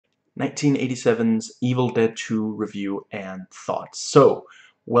1987's Evil Dead 2 review and thoughts. So,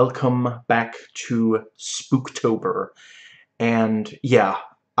 welcome back to Spooktober. And yeah,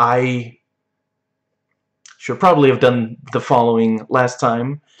 I should probably have done the following last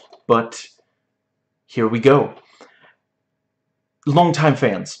time, but here we go. Longtime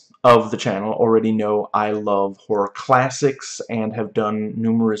fans of the channel already know I love horror classics and have done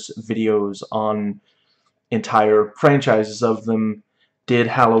numerous videos on entire franchises of them. Did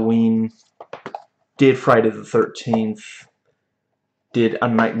Halloween, did Friday the 13th, did A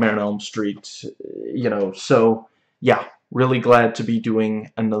Nightmare on Elm Street, so yeah, really glad to be doing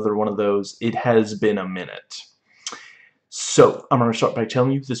another one of those. It has been a minute. So, I'm going to start by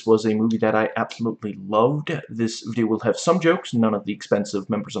telling you this was a movie that I absolutely loved. This video will have some jokes, none of the expensive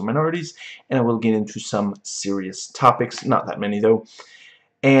members of minorities, and I will get into some serious topics, not that many though.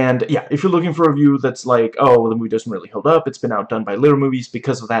 And yeah, if you're looking for a review that's like, oh, the movie doesn't really hold up, it's been outdone by later movies,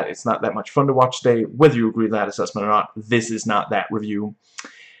 because of that, it's not that much fun to watch today, whether you agree with that assessment or not, this is not that review.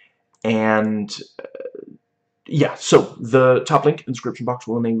 And yeah, so the top link in the description box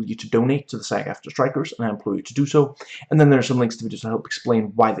will enable you to donate to the SAG-AFTRA strikers, and I implore you to do so. And then there are some links to videos to help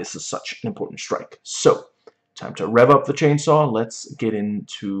explain why this is such an important strike. So, time to rev up the chainsaw, let's get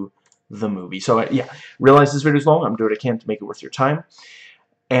into the movie. So yeah, realize this video is long, I'm doing what I can to make it worth your time.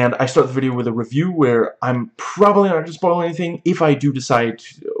 And I start the video with a review where I'm probably not going to spoil anything. If I do decide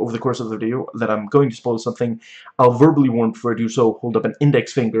over the course of the video that I'm going to spoil something, I'll verbally warn before I do so, hold up an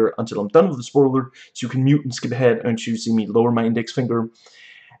index finger until I'm done with the spoiler, so you can mute and skip ahead and you see me lower my index finger.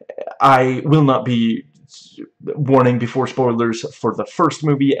 I will not be warning before spoilers for the first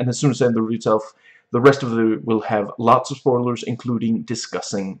movie, and as soon as I end the review itself, the rest of the video will have lots of spoilers, including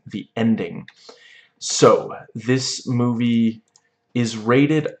discussing the ending. So, this movie is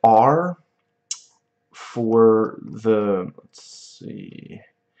rated R for the, let's see,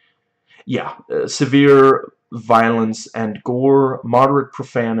 yeah, severe violence and gore, moderate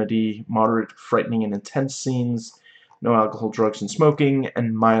profanity, moderate frightening and intense scenes, no alcohol, drugs, and smoking,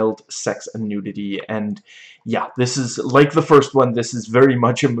 and mild sex and nudity. And yeah, this is, like the first one, this is very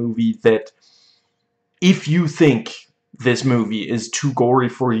much a movie that, if you think this movie is too gory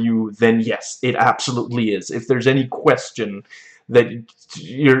for you, then yes, it absolutely is. If there's any question that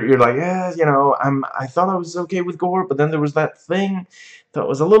you're like, I thought I was okay with gore, but then there was that thing that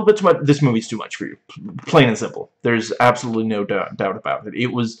was a little bit too much. This movie's too much for you, plain and simple. There's absolutely no doubt about it.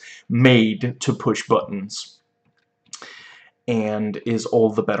 It was made to push buttons, and is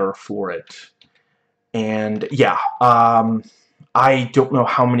all the better for it. And yeah, I don't know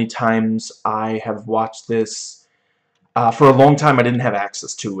how many times I have watched this. For a long time, I didn't have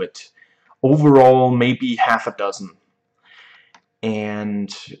access to it. Overall, maybe half a dozen.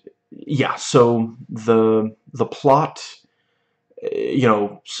 And yeah, so the plot,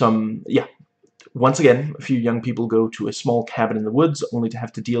 once again, a few young people go to a small cabin in the woods only to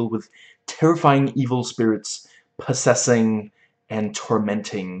have to deal with terrifying evil spirits possessing and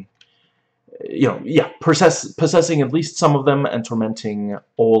tormenting, possessing at least some of them and tormenting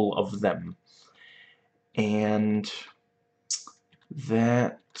all of them. And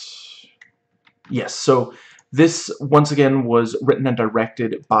that, yes, so this, once again, was written and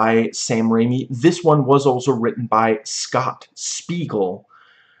directed by Sam Raimi. This one was also written by Scott Spiegel,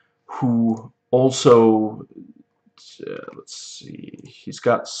 who also, let's see, he's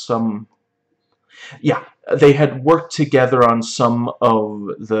got some, yeah, they had worked together on some of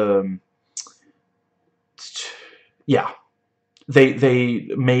the, yeah, they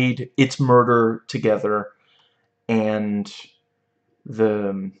made It's Murder together, and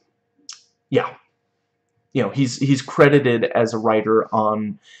the, yeah, he's credited as a writer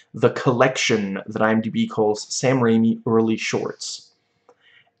on the collection that IMDb calls Sam Raimi Early Shorts.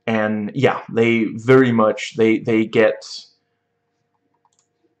 And yeah, they very much, they get,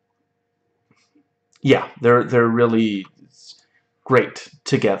 yeah, they're really great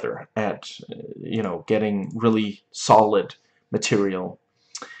together at, getting really solid material.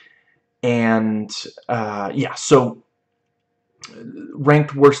 And yeah, so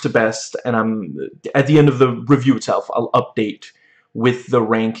ranked worst to best, and I'm at the end of the review itself, I'll update with the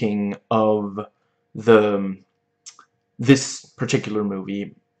ranking of this particular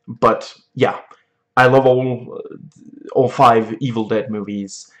movie. But yeah, I love all 5 Evil Dead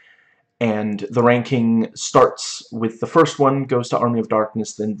movies, and the ranking starts with the first one, goes to Army of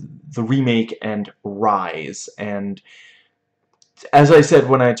Darkness, then the remake, and Rise. And as I said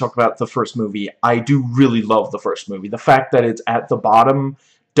when I talked about the first movie, I do really love the first movie. The fact that it's at the bottom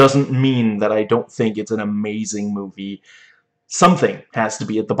doesn't mean that I don't think it's an amazing movie. Something has to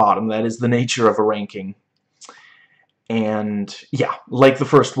be at the bottom. That is the nature of a ranking. And yeah, like the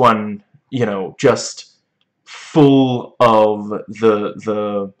first one, you know, just full of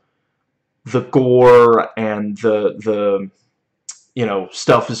the gore and the you know,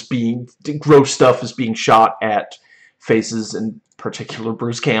 gross stuff is being shot at faces, in particular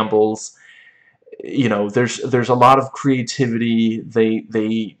Bruce Campbell's. You know, there's a lot of creativity.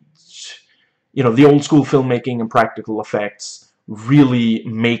 They you know, the old school filmmaking and practical effects really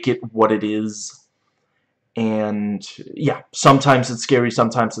make it what it is. And yeah, sometimes it's scary,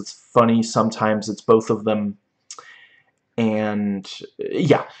 sometimes it's funny, sometimes it's both of them. And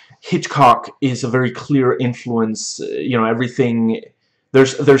yeah, Hitchcock is a very clear influence. You know, everything,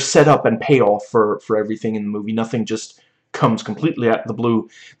 there's setup and payoff for everything in the movie. Nothing just comes completely out of the blue.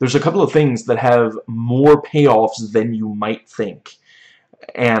 There's a couple of things that have more payoffs than you might think.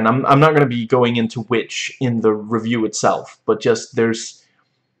 And I'm not going to be going into which in the review itself, but just there's,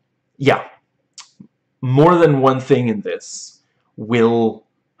 yeah, more than one thing in this will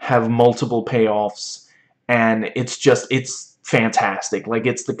have multiple payoffs, and it's fantastic. Like,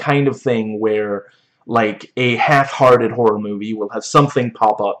 it's the kind of thing where, like, a half-hearted horror movie will have something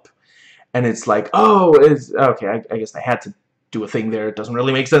pop up, and it's like, oh, it's okay, I guess I had to do a thing there. It doesn't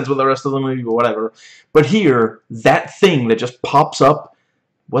really make sense with the rest of the movie, but whatever. But here, that thing that just pops up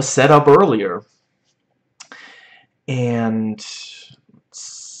was set up earlier. And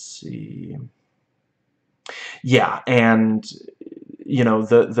let's see. Yeah, and you know,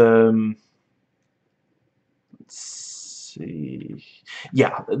 let's see.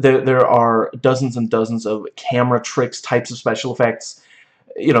 Yeah, there are dozens and dozens of camera tricks, types of special effects.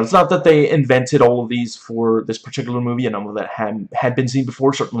 You know, it's not that they invented all of these for this particular movie. A number that had been seen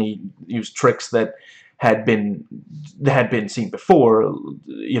before, certainly used tricks that had been seen before.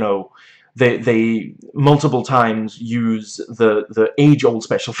 You know, they multiple times use the age-old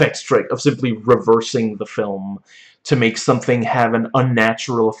special effects trick of simply reversing the film to make something have an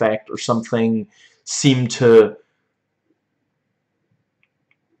unnatural effect, or something seem to,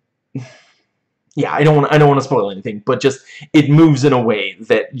 yeah, I don't want to spoil anything, but just it moves in a way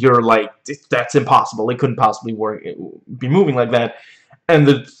that you're like, that's impossible. It couldn't possibly be moving like that. And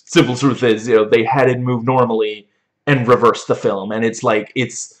the simple truth is, you know, they had it move normally and reverse the film, and it's like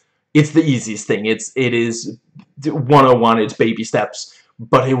it's the easiest thing. It is 101. It's baby steps,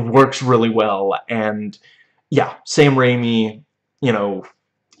 but it works really well. And yeah, Sam Raimi, you know,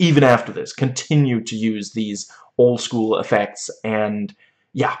 even after this, continued to use these old school effects, and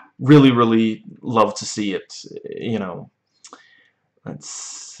yeah, really love to see it. You know, let's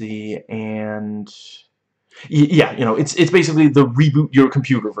see, and yeah, you know, it's basically the reboot your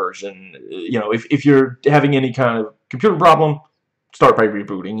computer version. You know, if you're having any kind of computer problem, start by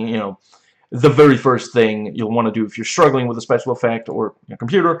rebooting. You know, the very first thing you'll want to do if you're struggling with a special effect or your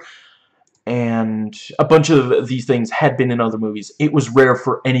computer. And a bunch of these things had been in other movies. It was rare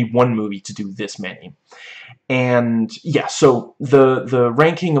for any one movie to do this many. And yeah, so the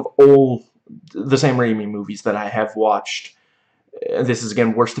ranking of all the Sam Raimi movies that I have watched, this is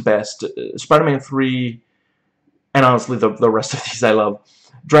again worst to best. Spider-Man 3, and honestly the rest of these I love.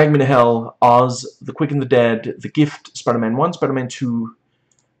 Drag Me to Hell, Oz, The Quick and the Dead, The Gift, Spider-Man 1, Spider-Man 2,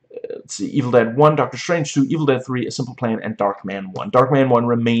 let's see, Evil Dead 1, Doctor Strange 2, Evil Dead 3, A Simple Plan, and Darkman 1. Darkman 1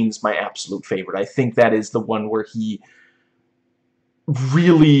 remains my absolute favorite. I think that is the one where he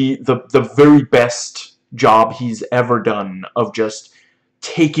really, the very best job he's ever done of just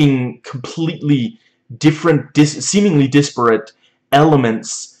taking completely different, seemingly disparate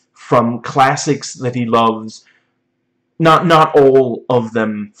elements from classics that he loves. Not all of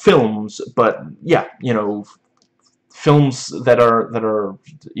them films, but yeah, you know, films that are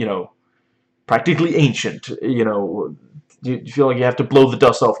you know, practically ancient. You know, you feel like you have to blow the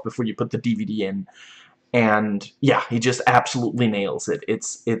dust off before you put the DVD in. And yeah, he just absolutely nails it.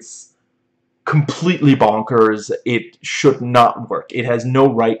 It's completely bonkers. It should not work. It has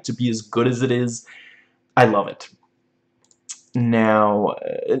no right to be as good as it is. I love it. Now,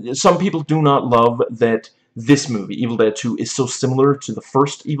 some people do not love that this movie, Evil Dead 2, is so similar to the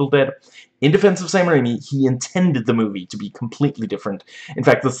first Evil Dead. In defense of Sam Raimi, he intended the movie to be completely different. In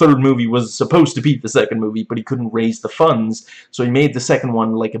fact, the third movie was supposed to be the second movie, but he couldn't raise the funds, so he made the second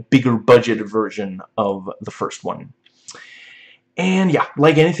one like a bigger budgeted version of the first one. And yeah,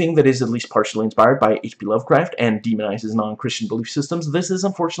 like anything that is at least partially inspired by H.P. Lovecraft and demonizes non-Christian belief systems, this is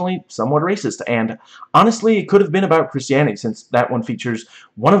unfortunately somewhat racist. And honestly, it could have been about Christianity, since that one features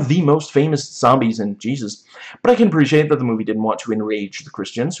one of the most famous zombies in Jesus. But I can appreciate that the movie didn't want to enrage the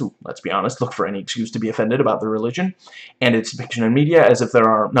Christians, who, let's be honest, look for any excuse to be offended about their religion and its depiction in media, as if there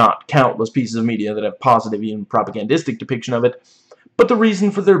are not countless pieces of media that have positive, even propagandistic depiction of it. But the reason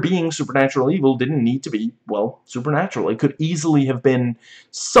for there being supernatural evil didn't need to be, well, supernatural. It could easily have been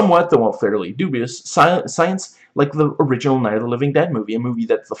somewhat, though fairly dubious, science, like the original Night of the Living Dead movie, a movie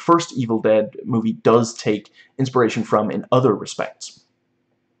that the first Evil Dead movie does take inspiration from in other respects.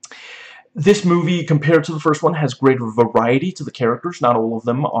 This movie, compared to the first one, has greater variety to the characters. Not all of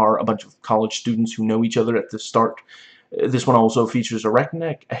them are a bunch of college students who know each other at the start. This one also features a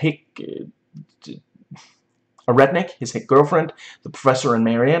redneck, his hick girlfriend, the professor and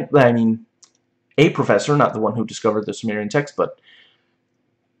Marianne. I mean, a professor, not the one who discovered the Sumerian text, but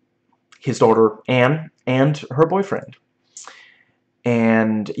his daughter Anne and her boyfriend.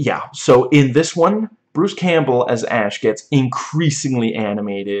 And yeah, so in this one, Bruce Campbell as Ash gets increasingly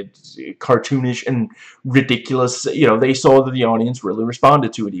animated, cartoonish, and ridiculous. You know, they saw that the audience really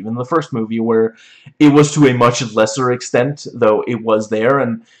responded to it, even in the first movie, where it was to a much lesser extent, though it was there.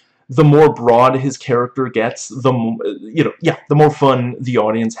 And the more broad his character gets, the more fun the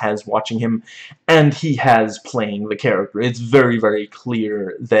audience has watching him, and he has playing the character. It's very, very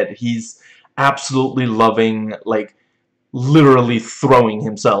clear that he's absolutely loving, like, literally throwing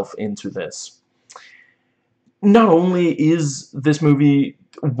himself into this. Not only is this movie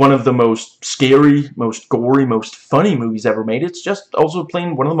one of the most scary, most gory, most funny movies ever made, it's just also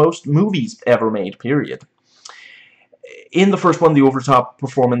plain one of the most movies ever made, period. In the first one, the over-the-top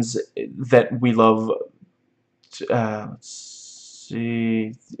performance that we love, let's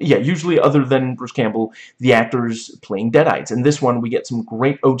see, yeah, usually other than Bruce Campbell, the actors playing Deadites. In this one, we get some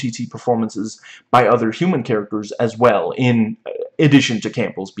great OTT performances by other human characters as well, in addition to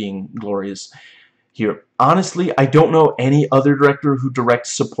Campbell's being glorious here. Honestly, I don't know any other director who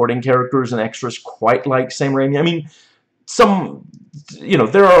directs supporting characters and extras quite like Sam Raimi. I mean,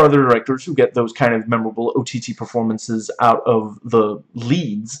 there are other directors who get those kind of memorable OTT performances out of the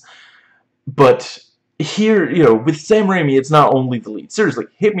leads, but here, with Sam Raimi, it's not only the lead. Seriously,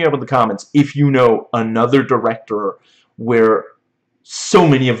 hit me up in the comments if you know another director where so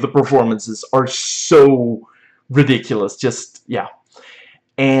many of the performances are so ridiculous. Just, yeah.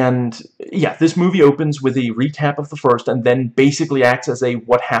 And, yeah, this movie opens with a recap of the first and then basically acts as a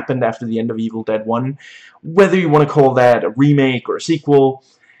what happened after the end of Evil Dead 1. Whether you want to call that a remake or a sequel,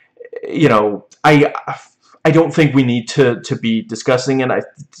 I don't think we need to be discussing it.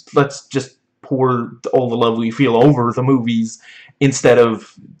 Let's just pour all the love we feel over the movies instead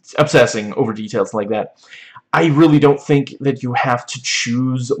of obsessing over details like that. I really don't think that you have to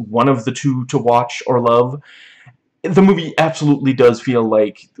choose one of the two to watch or love. The movie absolutely does feel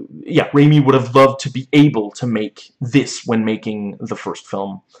like, yeah, Raimi would have loved to be able to make this when making the first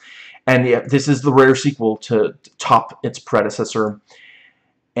film. And yeah, this is the rare sequel to top its predecessor.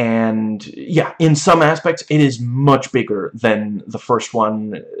 And yeah, in some aspects, it is much bigger than the first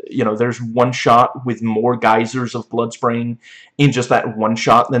one. There's one shot with more geysers of blood spraying in just that one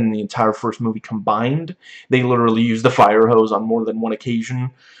shot than the entire first movie combined. They literally use the fire hose on more than one occasion.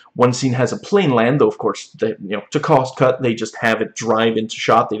 One scene has a plane land, though of course, to cost cut, they just have it drive into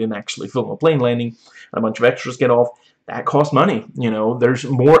shot. They didn't actually film a plane landing. A bunch of extras get off. That costs money. There's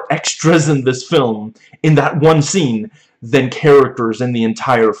more extras in this film in that one scene than characters in the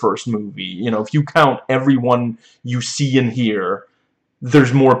entire first movie. If you count everyone you see and hear,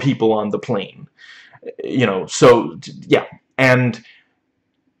 there's more people on the plane. So yeah, and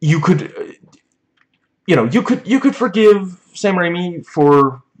you could, you could forgive Sam Raimi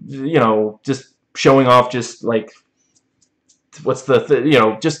for, just showing off, just like, what's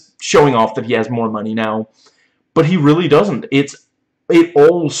the, just showing off that he has more money now. But he really doesn't. It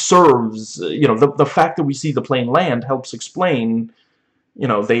all serves, the fact that we see the plane land helps explain,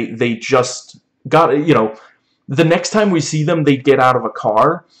 they just got, the next time we see them, they get out of a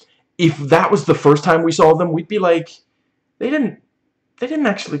car. If that was the first time we saw them, we'd be like, they didn't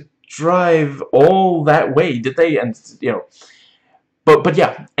actually drive all that way, did they? And, but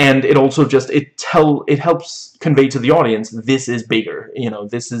yeah, and it also just, it helps convey to the audience, this is bigger,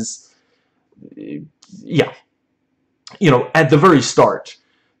 this is, yeah. At the very start,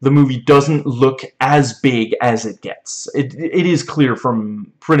 the movie doesn't look as big as it gets. It is clear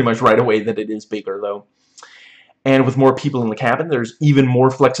from pretty much right away that it is bigger, though. And with more people in the cabin, there's even more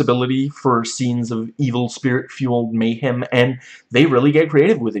flexibility for scenes of evil spirit-fueled mayhem, and they really get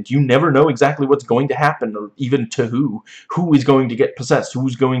creative with it. You never know exactly what's going to happen, or even to who is going to get possessed,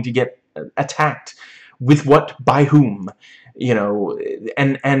 who's going to get attacked, with what, by whom,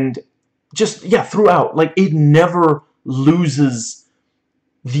 and just, yeah, throughout, like, it never loses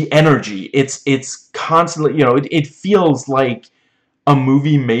the energy. It's constantly, it feels like a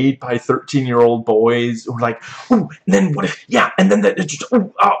movie made by 13-year-old boys who are like, oh, and then what if, yeah, and then just,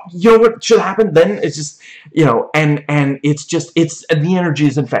 you know what should happen? Then it's just, you know, and it's just, and the energy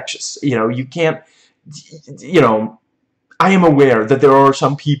is infectious. You know, you can't, you know, I am aware that there are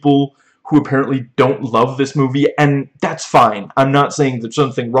some people who apparently don't love this movie, and that's fine. I'm not saying there's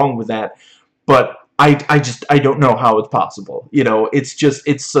something wrong with that, but I don't know how it's possible. You know, it's just,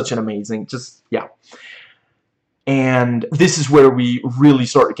 it's such an amazing, just, yeah. And this is where we really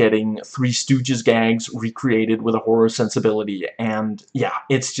start getting Three Stooges gags recreated with a horror sensibility, and yeah,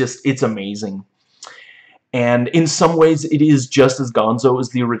 it's just, it's amazing. And in some ways, it is just as gonzo as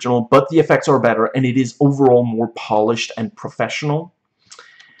the original, but the effects are better, and it is overall more polished and professional.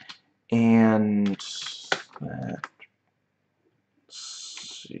 And let's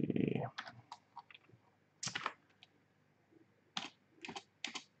see.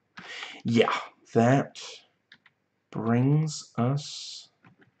 Yeah, that brings us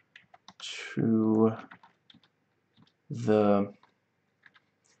to the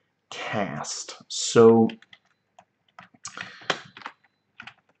cast. So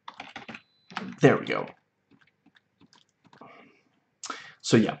there we go.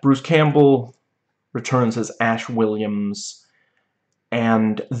 So yeah, Bruce Campbell returns as Ash Williams,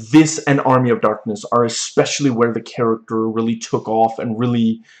 and this and Army of Darkness are especially where the character really took off and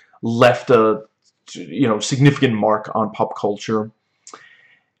really left a, you know, significant mark on pop culture.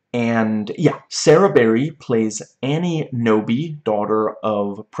 And yeah, Sarah Berry plays Annie Noby, daughter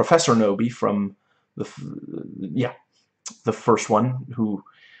of Professor Noby from the first one, who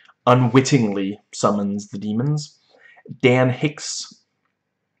unwittingly summons the demons. Dan Hicks,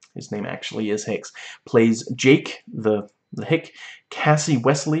 his name actually is Hicks, plays Jake, the Hick. Cassie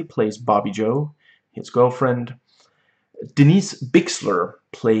Wesley plays Bobby Joe, his girlfriend. Denise Bixler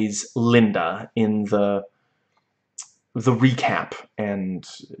plays Linda in the recap, and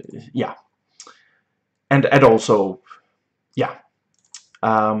yeah, and also, yeah,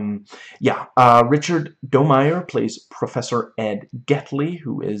 Richard Domeyer plays Professor Ed Getley,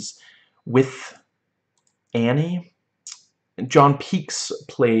 who is with Annie. John Peaks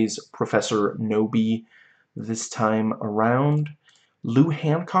plays Professor Noby this time around. Lou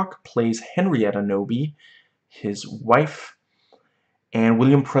Hancock plays Henrietta Noby, his wife. And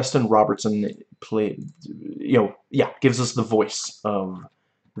William Preston Robertson gives us the voice of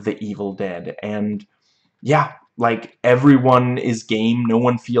the Evil Dead. And yeah, like, everyone is game. No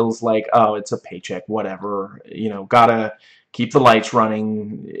one feels like, oh, it's a paycheck, whatever, you know, gotta keep the lights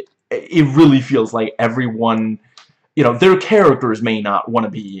running. It really feels like everyone, you know, their characters may not want to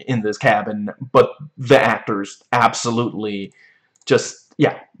be in this cabin, but the actors absolutely just,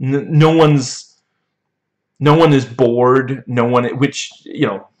 yeah, no one is bored, no one, which, you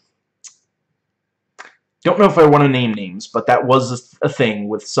know, don't know if I want to name names, but that was a thing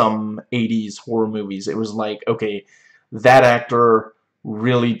with some 80s horror movies. It was like, okay, that actor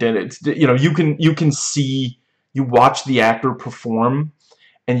really did it. You know, you can see, you watch the actor perform,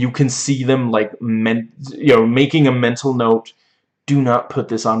 and you can see them, like, making a mental note, do not put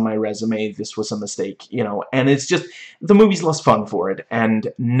this on my resume, this was a mistake, you know, and it's just, the movie's less fun for it,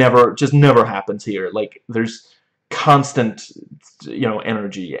 and just never happens here. Like, there's constant, you know,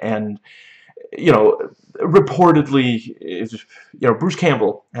 energy, and, you know, reportedly, you know, Bruce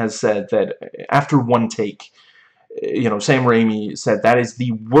Campbell has said that after one take, you know, Sam Raimi said that is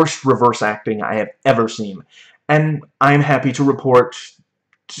the worst reverse acting I have ever seen, and I'm happy to report,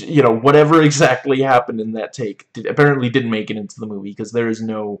 you know, whatever exactly happened in that take apparently didn't make it into the movie, because there is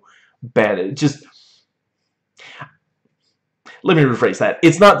no bad, just, let me rephrase that.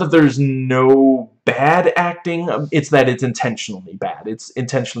 It's not that there's no bad acting, it's that it's intentionally bad. It's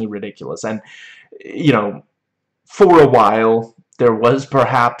intentionally ridiculous. And, you know, for a while, there was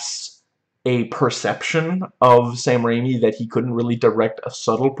perhaps a perception of Sam Raimi that he couldn't really direct a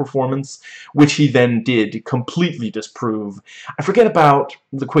subtle performance, which he then did completely disprove. I forget about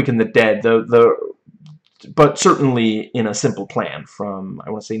The Quick and the Dead, but certainly in A Simple Plan from,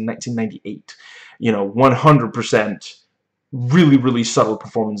 I want to say, 1998. You know, 100% really, really subtle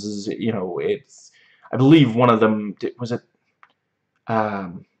performances. You know, it's, I believe one of them, was it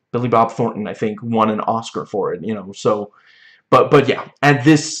Billy Bob Thornton, I think, won an Oscar for it, you know, so, but yeah, at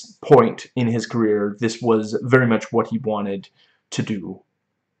this point in his career, this was very much what he wanted to do.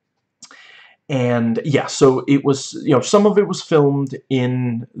 And yeah, so it was, you know, some of it was filmed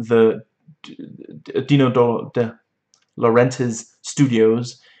in the Dino De Laurentiis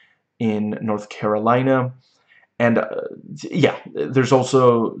studios in North Carolina. And yeah, there's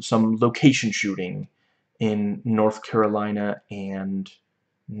also some location shooting in North Carolina and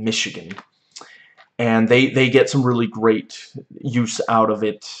Michigan. and they get some really great use out of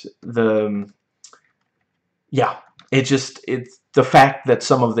it. Yeah, it's the fact that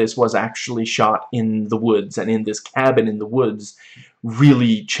some of this was actually shot in the woods and in this cabin in the woods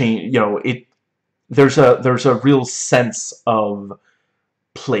really changed, you know, there's a real sense of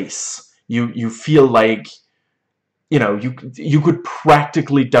place. You feel like, you know, you could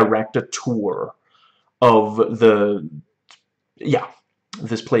practically direct a tour of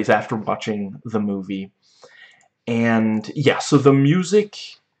this place after watching the movie. And yeah, so the music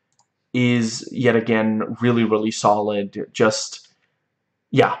is yet again really solid. Just,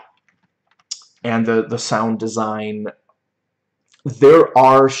 yeah, and the sound design. There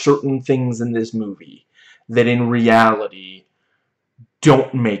are certain things in this movie that in reality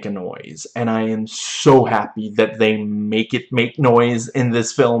don't make a noise, and I am so happy that they make noise in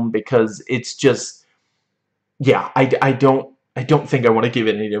this film, because it's just, yeah, I don't think I want to give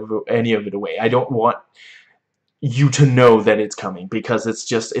any of it away. I don't want you to know that it's coming, because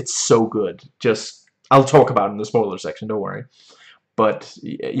it's so good. Just, I'll talk about it in the spoiler section, don't worry. But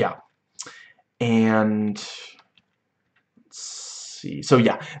yeah, and let's see. So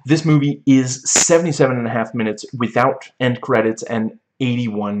yeah, this movie is 77.5 minutes without end credits and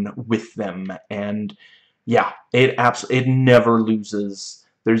 81 with them, and yeah, it never loses.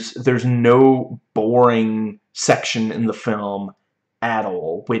 There's no boring section in the film at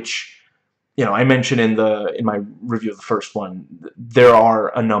all, which, you know, I mentioned in my review of the first one, there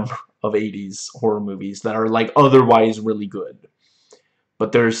are a number of 80s horror movies that are like otherwise really good,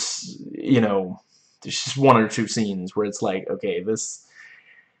 but there's, you know, there's just one or two scenes where it's like, okay, this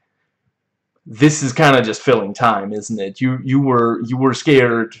is kind of just filling time, isn't it? You were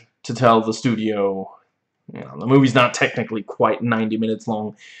scared to tell the studio, you know, the movie's not technically quite 90 minutes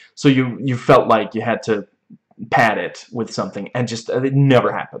long, so you felt like you had to pad it with something, and just it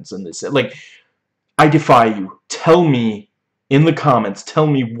never happens in this. Like, I defy you. Tell me in the comments. Tell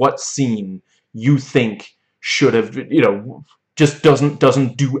me what scene you think should have, you know, just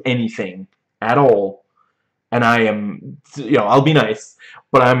doesn't do anything at all. And I am, you know, I'll be nice,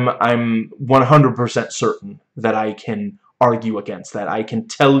 but I'm 100% certain that I can argue against that. I can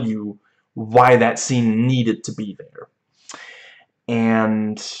tell you why that scene needed to be there.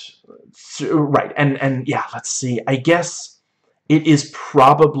 And right, and yeah, let's see. I guess it is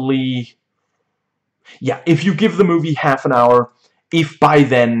probably, yeah, if you give the movie half an hour, if by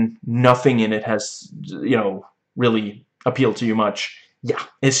then nothing in it has, you know, really appealed to you much, yeah,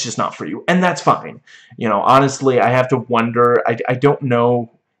 it's just not for you, and that's fine. You know, honestly, I have to wonder, I don't know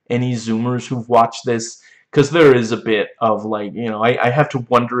any Zoomers who've watched this, because there is a bit of, like, you know, I have to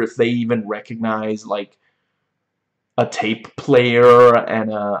wonder if they even recognize, like, a tape player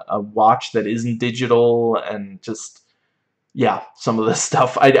and a watch that isn't digital, and just, yeah, some of this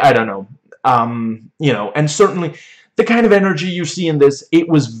stuff, I don't know. You know, and certainly the kind of energy you see in this, it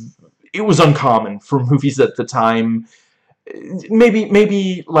was uncommon for movies at the time.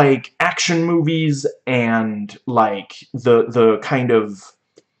 Maybe like action movies and like the kind of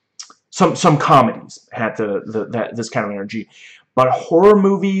some comedies had this kind of energy, but horror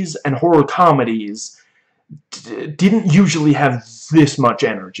movies and horror comedies didn't usually have this much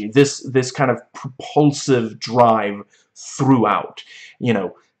energy, this kind of propulsive drive throughout. You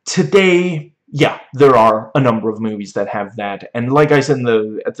know, today, yeah, there are a number of movies that have that, and like I said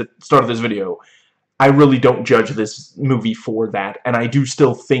at the start of this video, I really don't judge this movie for that, and I do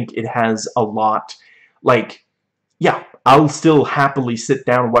still think it has a lot, like, yeah, I'll still happily sit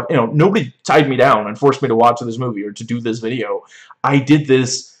down and watch, you know, nobody tied me down and forced me to watch this movie or to do this video. I did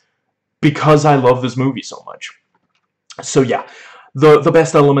this because I love this movie so much. So yeah, the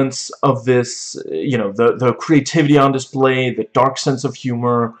best elements of this, you know, the creativity on display, the dark sense of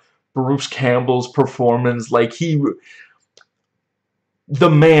humor, Bruce Campbell's performance, like, the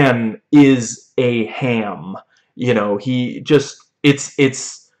man is a ham. You know, he just,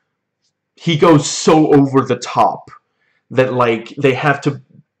 he goes so over the top that, like, they have to,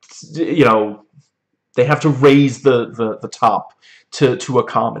 you know, they have to raise the top to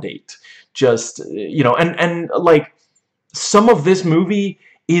accommodate. Just, you know, and like, some of this movie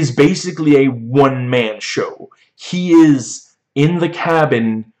is basically a one-man show. He is in the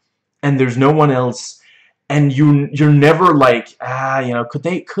cabin, and there's no one else, and you're never like, you know, could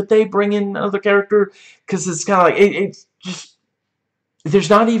they bring in another character? Because it's kind of like, it's just, there's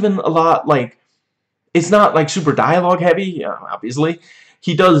not even a lot, like, it's not like super dialogue heavy. Obviously,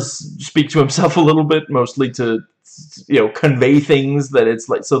 he does speak to himself a little bit, mostly to, you know, convey things that it's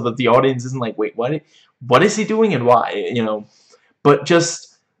like, so that the audience isn't like, wait, what is he doing and why, you know? But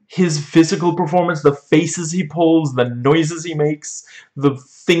just, his physical performance, the faces he pulls, the noises he makes, the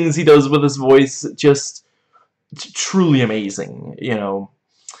things he does with his voice, just truly amazing, you know.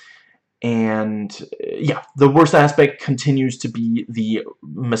 And yeah, the worst aspect continues to be the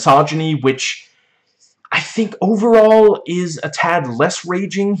misogyny, which I think overall is a tad less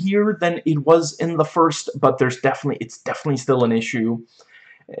raging here than it was in the first, but it's definitely still an issue.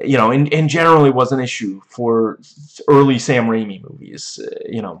 You know, and generally was an issue for early Sam Raimi movies,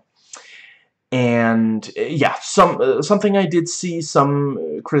 you know. And yeah, something I did see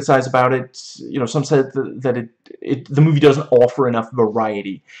some criticize about it. You know, some said that the movie doesn't offer enough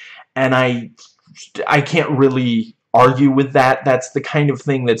variety, and I can't really argue with that. That's the kind of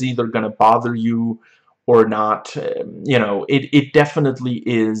thing that's either going to bother you or not. You know, it definitely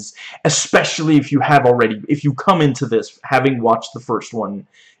is, especially if if you come into this having watched the first one,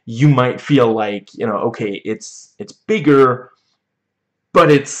 you might feel like, you know, okay, it's bigger,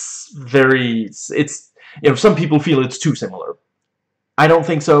 but it's you know, some people feel it's too similar. I don't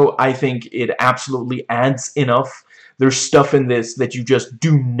think so. I think it absolutely adds enough. There's stuff in this that you just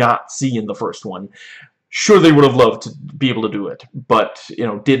do not see in the first one. Sure, they would have loved to be able to do it, but, you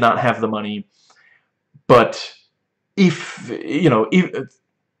know, did not have the money. But if, you know,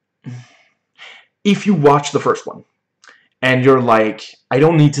 if you watch the first one and you're like, I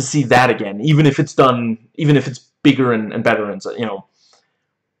don't need to see that again, even if it's bigger and better, and, you know,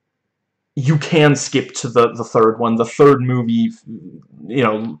 you can skip to the third one. The third movie, you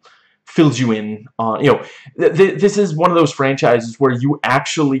know, fills you in on, you know, this is one of those franchises where you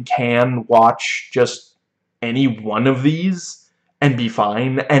actually can watch just any one of these and be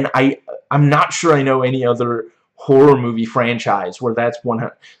fine. And I'm not sure I know any other horror movie franchise where that's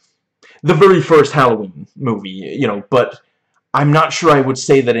the very first Halloween movie, you know, but I'm not sure I would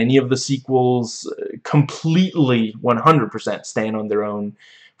say that any of the sequels completely 100% stand on their own.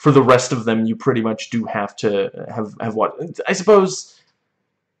 For the rest of them, you pretty much do have to have what, I suppose.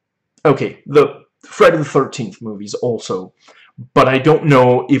 Okay, the Friday the 13th movies also, but I don't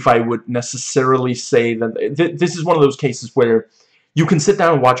know if I would necessarily say that this is one of those cases where you can sit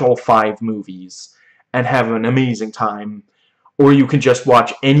down and watch all 5 movies and have an amazing time, or you can just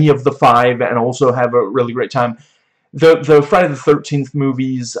watch any of the 5 and also have a really great time. The Friday the 13th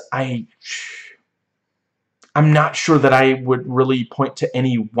movies, I'm not sure that I would really point to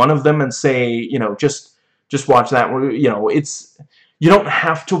any one of them and say, you know, just watch that. You know, you don't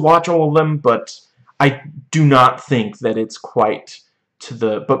have to watch all of them, but I do not think that it's quite to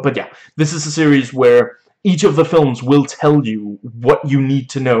the... But yeah, this is a series where each of the films will tell you what you need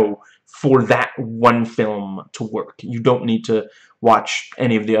to know for that one film to work. You don't need to watch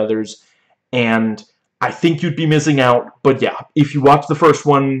any of the others, and I think you'd be missing out. But yeah, if you watch the first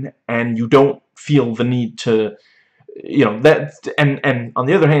one and you don't feel the need to, you know, that, and on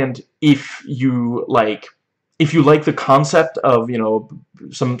the other hand, if you like the concept of, you know,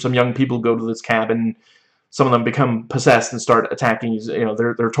 some young people go to this cabin, some of them become possessed and start attacking, you know,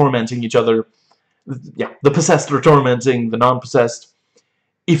 they're tormenting each other. Yeah, the possessed are tormenting the non-possessed.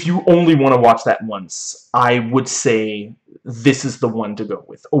 If you only want to watch that once, I would say this is the one to go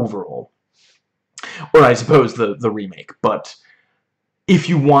with overall. Or I suppose the remake, but if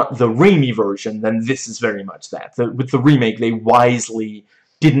you want the Raimi version, then this is very much that. With the remake, they wisely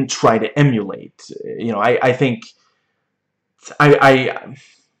didn't try to emulate. You know, I think I'll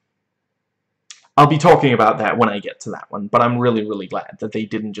be talking about that when I get to that one, but I'm really, really glad that they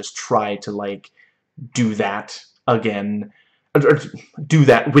didn't just try to, like, do that again, or do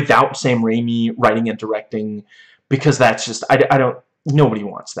that without Sam Raimi writing and directing, because that's just, I don't, nobody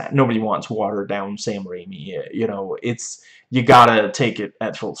wants that. Nobody wants watered down Sam Raimi. You know, you gotta take it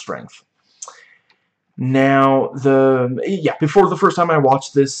at full strength. Now, before the first time I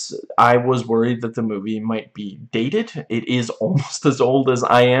watched this, I was worried that the movie might be dated. It is almost as old as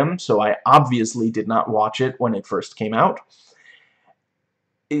I am, so I obviously did not watch it when it first came out.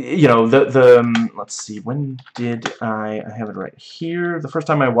 You know, let's see, when did I have it right here. The first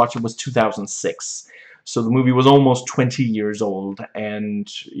time I watched it was 2006. So the movie was almost 20 years old, and,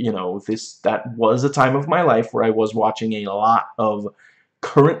 you know, that was a time of my life where I was watching a lot of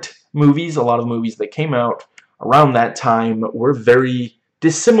current movies. A lot of movies that came out around that time were very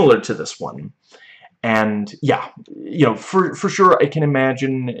dissimilar to this one. And, yeah, you know, for sure I can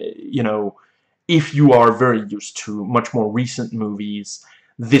imagine, you know, if you are very used to much more recent movies,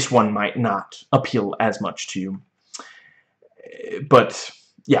 this one might not appeal as much to you. But,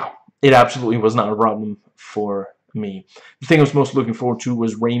 yeah, it absolutely was not a problem for me. The thing I was most looking forward to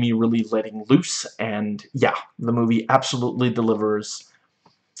was Raimi really letting loose, and yeah, the movie absolutely delivers.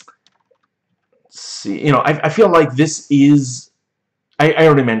 Let's see, you know, I feel like this is, I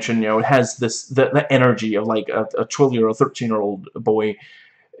already mentioned, you know, it has this the energy of like a 12-year-old, 13-year-old boy.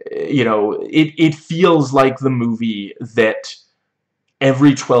 You know, it feels like the movie that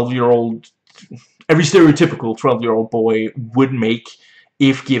every 12-year-old, every stereotypical 12-year-old boy would make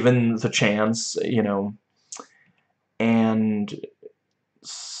if given the chance, you know. And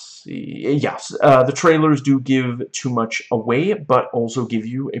yes, the trailers do give too much away, but also give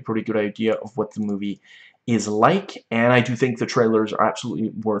you a pretty good idea of what the movie is like, and I do think the trailers are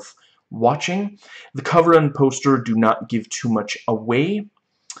absolutely worth watching. The cover and poster do not give too much away,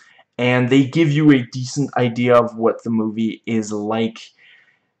 and they give you a decent idea of what the movie is like.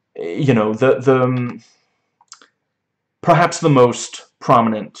 You know, perhaps the most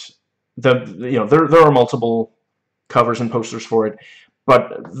prominent, you know, there are multiple covers and posters for it,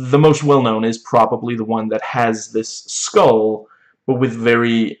 but the most well-known is probably the one that has this skull, but with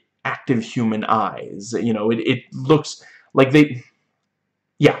very active human eyes. You know, it looks like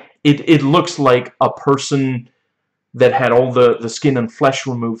it looks like a person that had all the skin and flesh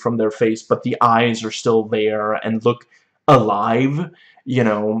removed from their face, but the eyes are still there and look alive, you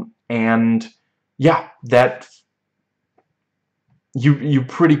know. And yeah, that you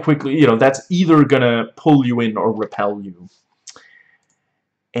pretty quickly, you know, that's either gonna pull you in or repel you.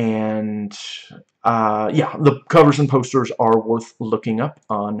 And yeah, the covers and posters are worth looking up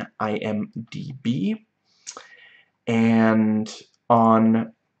on IMDb. And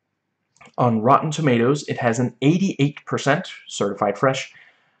on Rotten Tomatoes, it has an 88% certified fresh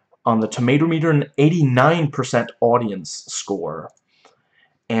on the Tomato Meter, an 89% audience score.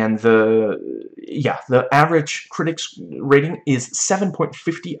 And the average critics rating is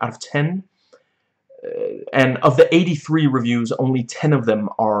 7.50 out of 10. And of the 83 reviews, only 10 of them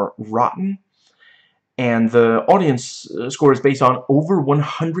are rotten. And the audience score is based on over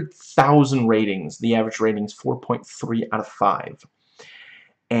 100,000 ratings. The average rating is 4.3 out of 5.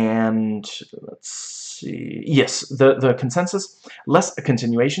 And let's see. Yes, the consensus: less a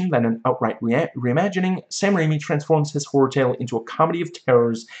continuation than an outright reimagining. Sam Raimi transforms his horror tale into a comedy of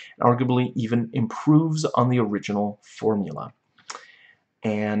terrors and arguably even improves on the original formula.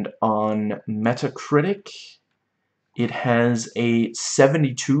 And on Metacritic, it has a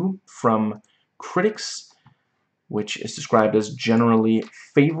 72 from critics, which is described as generally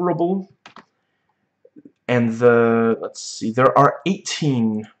favorable. And let's see, there are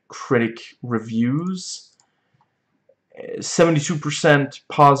 18 critic reviews, 72%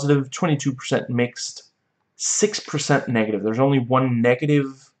 positive, 22% mixed, 6% negative. There's only one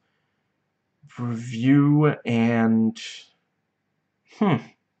negative review, and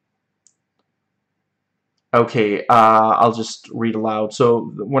okay, I'll just read aloud. So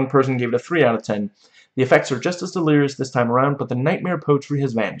one person gave it a 3 out of 10. The effects are just as delirious this time around, but the nightmare poetry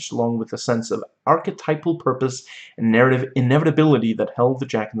has vanished, along with a sense of archetypal purpose and narrative inevitability that held the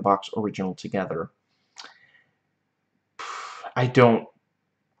Jack-in-the-Box original together. I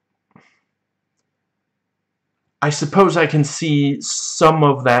suppose I can see some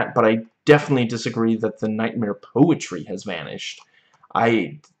of that, but I definitely disagree that the nightmare poetry has vanished.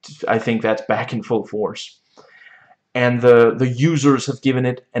 I think that's back in full force. And the users have given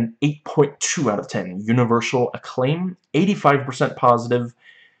it an 8.2 out of 10. Universal acclaim, 85% positive,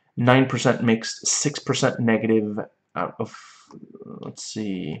 9% mixed, 6% negative out of, let's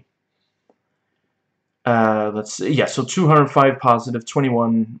see, yeah, so 205 positive,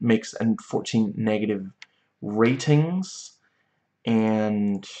 21 mixed, and 14 negative ratings.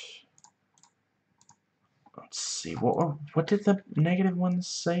 And let's see, what did the negative ones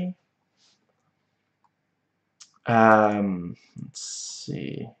say? Let's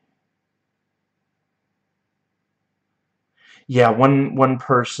see. Yeah, one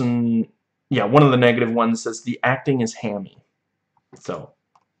person, yeah, one of the negative ones says the acting is hammy. So,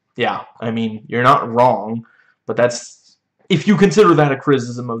 yeah, I mean, you're not wrong, but that's, if you consider that a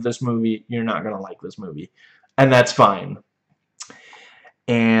criticism of this movie, you're not gonna like this movie, and that's fine.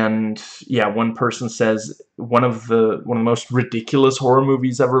 And yeah, one person says one of the most ridiculous horror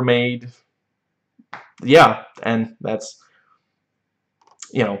movies ever made. Yeah, and that's,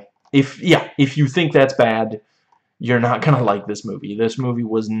 you know, if you think that's bad, you're not gonna like this movie. This movie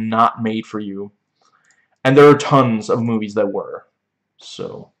was not made for you. And there are tons of movies that were.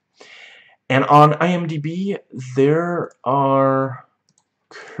 So, and on IMDb, there are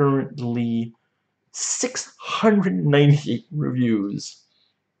currently 698 reviews.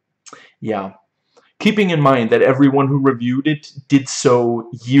 Yeah. Keeping in mind that everyone who reviewed it did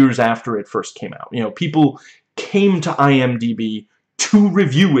so years after it first came out. You know, people came to IMDb to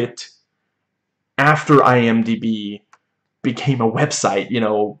review it after IMDb became a website. You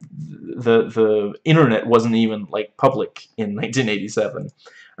know, the internet wasn't even like public in 1987.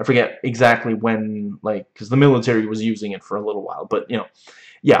 I forget exactly when, like, because the military was using it for a little while, but you know,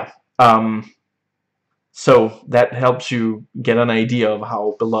 yeah. So that helps you get an idea of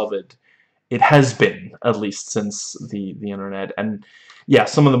how beloved it has been, at least since the internet. And yeah,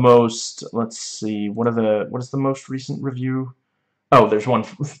 some of the most, let's see, what is the most recent review? Oh, there's one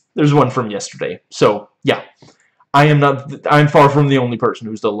there's one from yesterday. So yeah, I'm far from the only person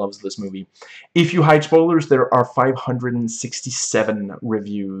who still loves this movie. If you hide spoilers, there are 567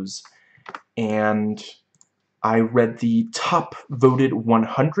 reviews, and I read the top voted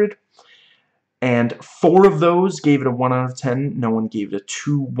 100, and 4 of those gave it a 1 out of 10. No one gave it a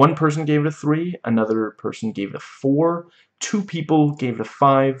 2. One person gave it a 3. Another person gave it a 4. 2 people gave it a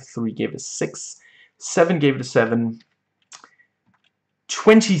 5. 3 gave it a 6. 7 gave it a 7.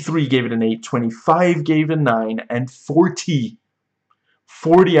 23 gave it an 8. 25 gave it a 9. And 40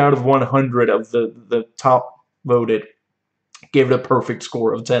 out of 100 of the top voted gave it a perfect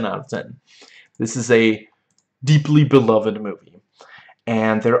score of 10 out of 10. This is a deeply beloved movie.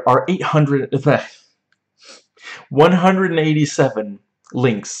 And there are 187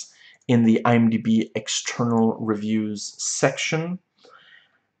 links in the IMDb external reviews section.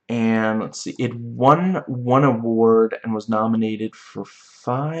 And let's see, it won 1 award and was nominated for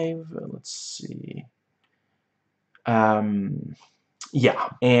 5. Let's see. Yeah,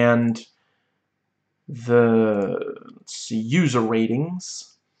 and let's see, user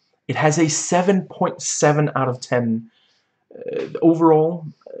ratings. It has a 7.7 out of 10 overall,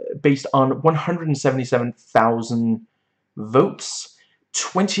 based on 177,000 votes.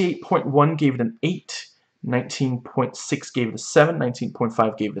 28.1 gave it an 8, 19.6 gave it a 7,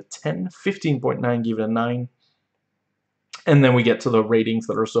 19.5 gave it a 10, 15.9 gave it a 9, and then we get to the ratings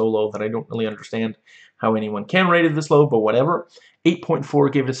that are so low that I don't really understand how anyone can rate it this low, but whatever.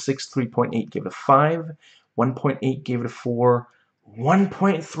 8.4 gave it a 6, 3.8 gave it a 5, 1.8 gave it a 4,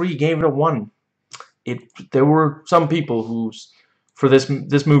 1.3 gave it a 1. There were some people whose for this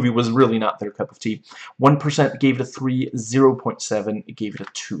movie was really not their cup of tea. 1% gave it a 3, 0.7 gave it a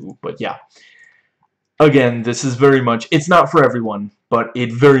 2. But yeah, again, this is very much, it's not for everyone, but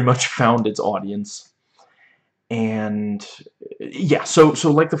it very much found its audience. And yeah, so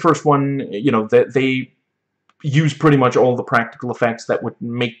like the first one, you know, they use pretty much all the practical effects that would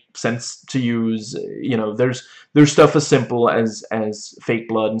make sense to use. You know, there's stuff as simple as fake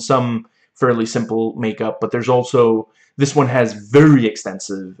blood and some fairly simple makeup, but there's also, this one has very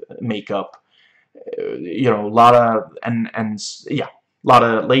extensive makeup, you know, a lot of, and yeah, a lot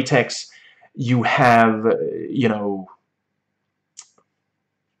of latex. You have, you know,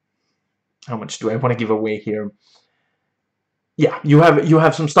 how much do I want to give away here? Yeah, you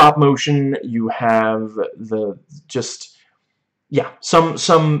have some stop motion, you have yeah,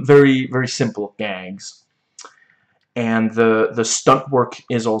 some very, very simple gags. And the stunt work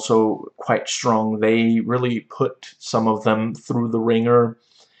is also quite strong. They really put some of them through the ringer.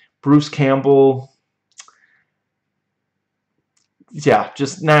 Bruce Campbell, yeah,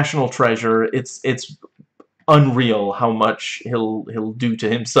 just national treasure. It's unreal how much he'll do to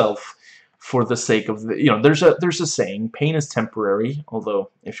himself for the sake of the, you know, there's a saying, pain is temporary, although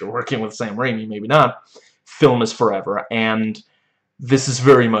if you're working with Sam Raimi, maybe not. Film is forever, and this is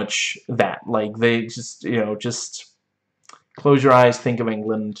very much that. Like, they just, you know, just close your eyes, think of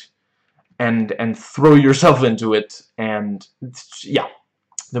England, and throw yourself into it, and yeah,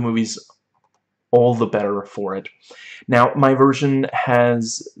 the movie's all the better for it. Now, my version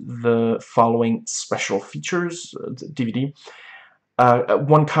has the following special features, DVD.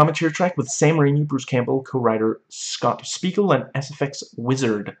 1 commentary track with Sam Raimi, Bruce Campbell, co-writer Scott Spiegel, and SFX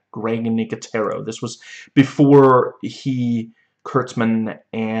wizard Greg Nicotero. This was before Kurtzman,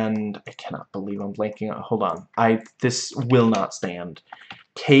 and I cannot believe I'm blanking. Hold on. This will not stand.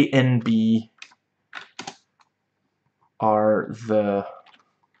 KNB are the...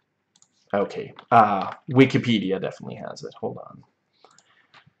 Okay. Wikipedia definitely has it. Hold on.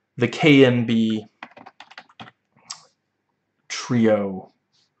 The KNB trio.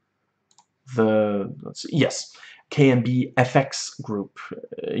 Let's see. Yes. KNB FX group.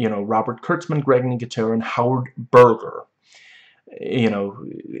 You know, Robert Kurtzman, Greg Nicotero, and Howard Berger. You know,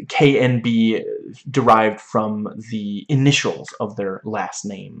 KNB derived from the initials of their last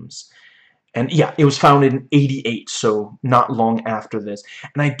names. And yeah, it was founded in '88, so not long after this.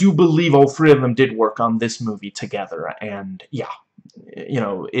 And I do believe all 3 of them did work on this movie together. And yeah, you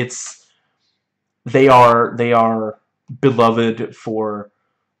know, they are beloved for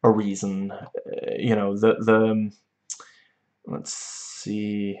a reason. You know, let's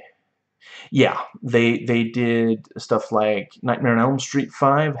see. Yeah, they did stuff like Nightmare on Elm Street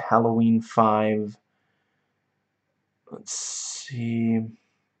 5, Halloween 5. Let's see.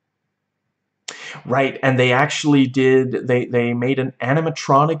 Right, and they actually did, they made an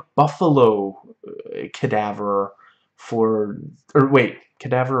animatronic buffalo cadaver for, or wait,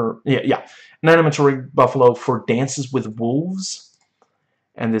 cadaver, yeah, an animatronic buffalo for Dances with Wolves.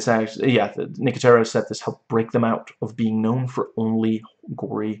 And this actually, yeah, Nicotero said this helped break them out of being known for only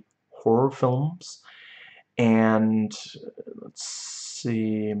gory horror films. And let's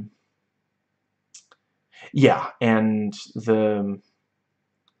see, yeah, and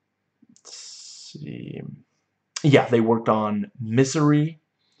let's see, yeah, they worked on Misery,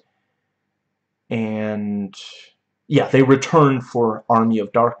 and yeah, they returned for Army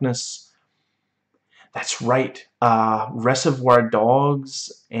of Darkness. That's right. Reservoir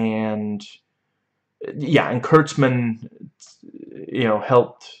Dogs, and yeah, and Kurtzman,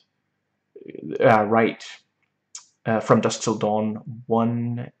 helped write From Dusk Till Dawn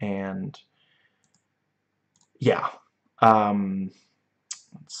 1, and yeah.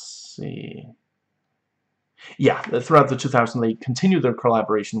 Let's see. Yeah, throughout the 2000s, they continued their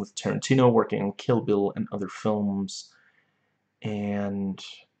collaboration with Tarantino, working on Kill Bill and other films. And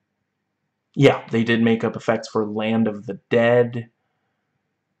yeah, they did makeup effects for Land of the Dead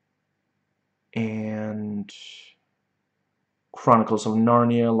and Chronicles of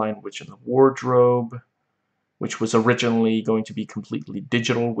Narnia, Lion, Witch, and the Wardrobe, which was originally going to be completely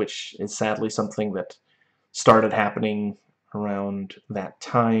digital, which is sadly something that started happening around that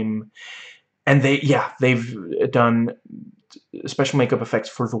time. And they've done special makeup effects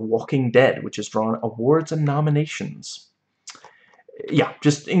for The Walking Dead, which has drawn awards and nominations. Yeah,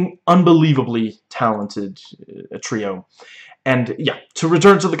 just unbelievably talented trio. And yeah, to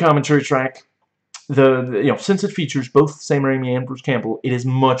return to the commentary track, since it features both Sam Raimi and Bruce Campbell, it is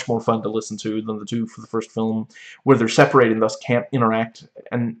much more fun to listen to than the two for the first film, where they're separated and thus can't interact,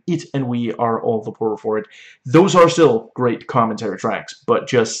 and it and we are all the poorer for it. Those are still great commentary tracks, but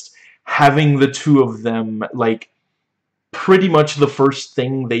just having the two of them, like, pretty much the first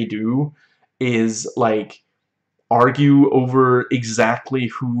thing they do is, like, argue over exactly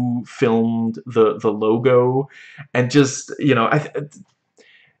who filmed the logo, and just,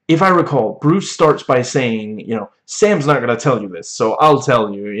 if I recall, Bruce starts by saying, Sam's not going to tell you this, so I'll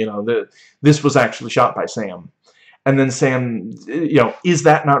tell you, that this was actually shot by Sam. And then Sam, is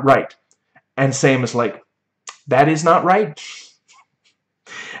that not right? And Sam is like, that is not right.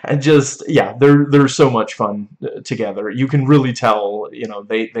 And just, yeah, they're so much fun together. You can really tell,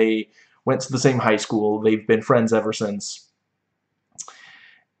 they went to the same high school. They've been friends ever since.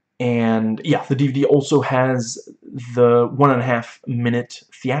 And yeah, the DVD also has the 1.5-minute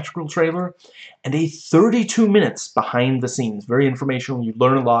theatrical trailer and a 32 minutes behind the scenes. Very informational. You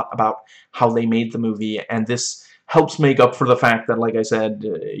learn a lot about how they made the movie, and this helps make up for the fact that, like I said,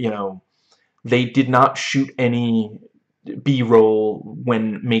 they did not shoot any B-roll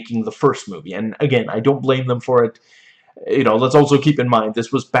when making the first movie. And again, I don't blame them for it. Let's also keep in mind,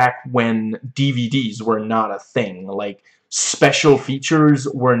 this was back when DVDs were not a thing. Like, special features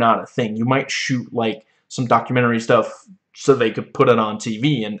were not a thing. You might shoot, like, some documentary stuff so they could put it on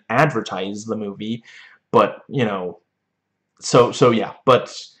TV and advertise the movie, but, so yeah,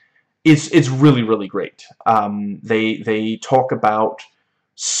 but it's really, really great. They talk about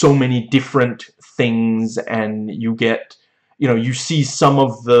so many different things, and you get, you see some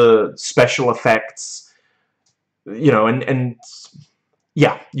of the special effects, and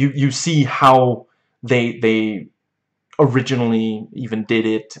yeah, you see how they originally even did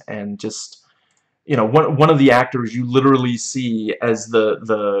it, and just, one of the actors you literally see as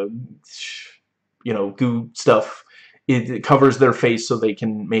the goo stuff, it covers their face so they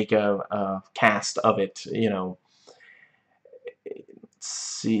can make a cast of it,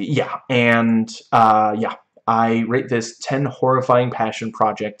 Let's see, yeah, and yeah, I rate this 10 horrifying passion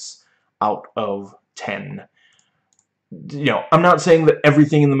projects out of 10. I'm not saying that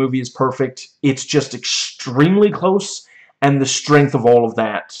everything in the movie is perfect. It's just extremely close, and the strength of all of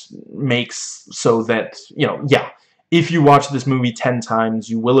that makes so that, yeah, if you watch this movie 10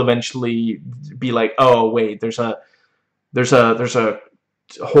 times, you will eventually be like, oh wait, there's a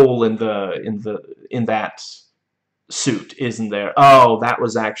hole in that suit, isn't there? Oh, that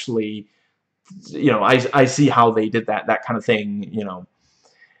was actually, I see how they did that kind of thing, yeah,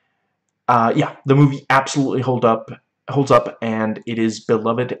 the movie absolutely holds up, and it is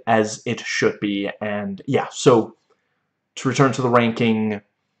beloved as it should be. And yeah, so to return to the ranking,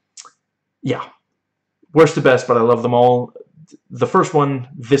 yeah, worst to best, but I love them all. The first one,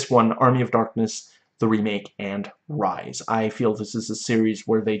 this one, Army of Darkness, the remake, and Rise. I feel this is a series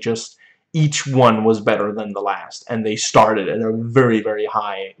where they just each one was better than the last, and they started at a very, very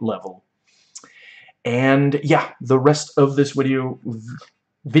high level. And yeah, the rest of this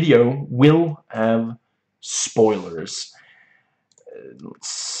video will have spoilers. Let's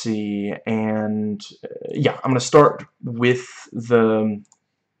see, and yeah, I'm gonna start with the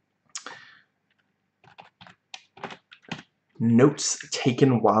notes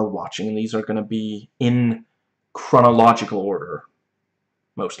taken while watching, and these are gonna be in chronological order,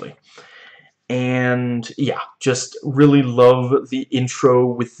 mostly. And yeah, just really love the intro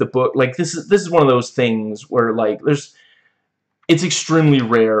with the book. Like, this is one of those things where, like, it's extremely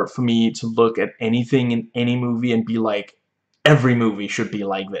rare for me to look at anything in any movie and be like, every movie should be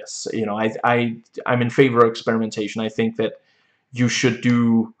like this. You know, I'm in favor of experimentation. I think that you should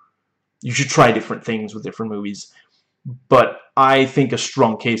try different things with different movies. But I think a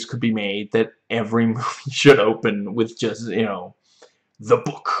strong case could be made that every movie should open with just, you know, the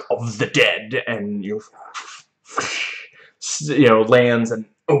Book of the Dead, and you know, lands and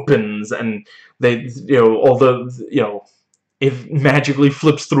opens, and they, you know, all the, you know, it magically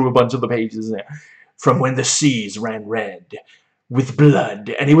flips through a bunch of the pages. From when the seas ran red with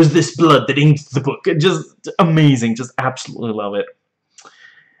blood, and it was this blood that inked the book. Just amazing, just absolutely love it.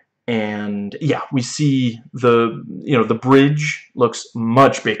 And yeah, we see the, you know, the bridge looks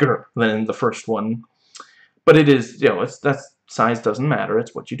much bigger than the first one, but it is, you know, that's size doesn't matter,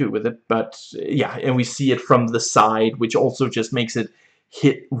 it's what you do with it. But yeah, and we see it from the side, which also just makes it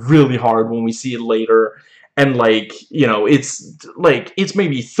hit really hard when we see it later. And, like, you know, it's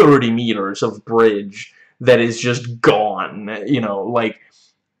maybe 30 meters of bridge that is just gone, you know, like,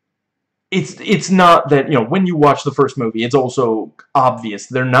 it's not that, you know, when you watch the first movie, it's also obvious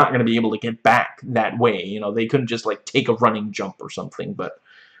they're not going to be able to get back that way, you know, they couldn't just, like, take a running jump or something, but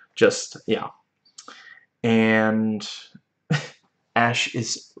just, yeah. And Ash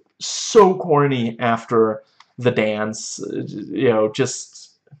is so corny after the dance, you know, just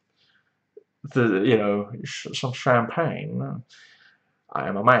the, you know, some champagne. I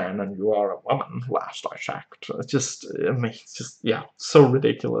am a man and you are a woman, last I checked. It's just, I mean, it's just, yeah, so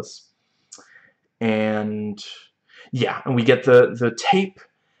ridiculous. And yeah, and we get the tape,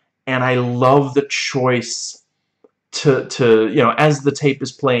 and I love the choice to, you know, as the tape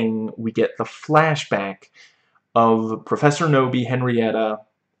is playing, we get the flashback of Professor Noby, Henrietta,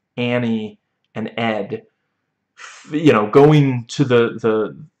 Annie, and Ed, you know, going to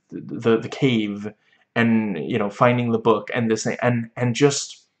the cave and, you know, finding the book and this thing, and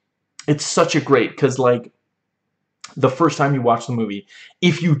just, it's such a great, because, like, the first time you watch the movie,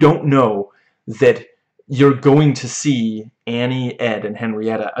 if you don't know that you're going to see Annie, Ed, and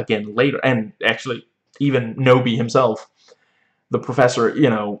Henrietta again later, and actually even Noby himself, the professor, you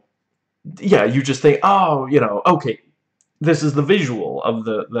know, yeah, you just think, oh, you know, okay, this is the visual of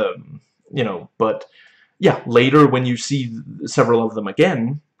the you know, but yeah, later when you see several of them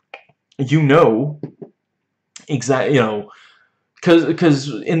again, you know exactly, you know, because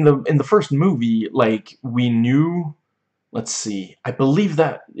in the first movie, like, we knew, let's see, I believe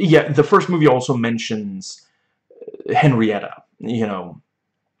that, yeah, the first movie also mentions Henrietta, you know,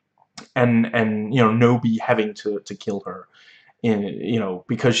 and you know, Noby having to kill her, in, you know,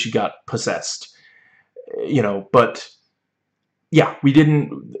 because she got possessed, you know, but yeah, we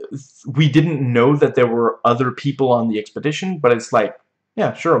didn't know that there were other people on the expedition, but it's like,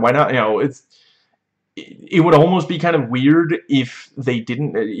 yeah, sure, why not, you know, it would almost be kind of weird if they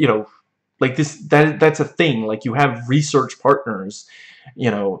didn't, you know, like, that's a thing, like, you have research partners, you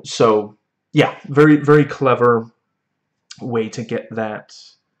know, so yeah, very, very clever way to get that.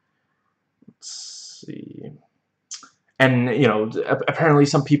 Let's see. And, you know, apparently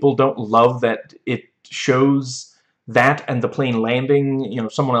some people don't love that it shows that and the plane landing. You know,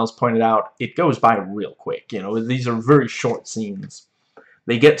 someone else pointed out it goes by real quick. You know, these are very short scenes.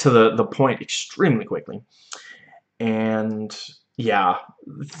 They get to the point extremely quickly. And yeah,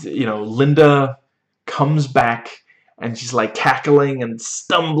 you know, Linda comes back and she's, like, cackling and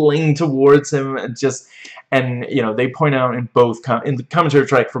stumbling towards him, and just, and, you know, they point out in both in the commentary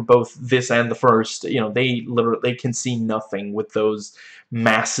track for both this and the first, you know, they can see nothing with those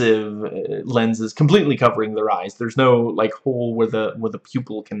massive lenses completely covering their eyes. There's no, like, hole where the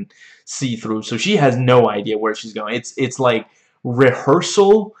pupil can see through, so she has no idea where she's going. It's like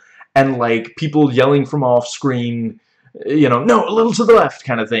rehearsal and, like, people yelling from off screen, you know, no, a little to the left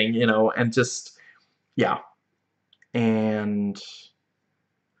kind of thing, you know, and just, yeah. And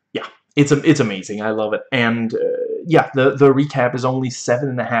yeah, it's amazing. I love it. And yeah, the recap is only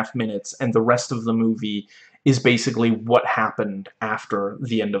 7.5 minutes, and the rest of the movie is basically what happened after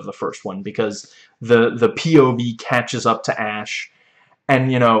the end of the first one, because the POV catches up to Ash,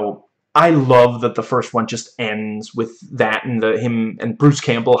 and, you know, I love that the first one just ends with that and him and Bruce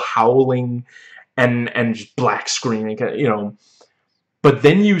Campbell howling and just black screening, you know. But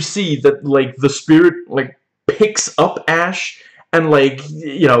then you see that, like, the spirit, like, picks up Ash and, like,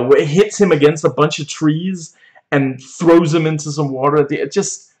 you know, hits him against a bunch of trees and throws him into some water. It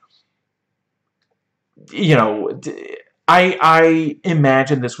just, you know, I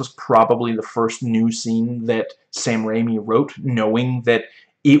imagine this was probably the first new scene that Sam Raimi wrote, knowing that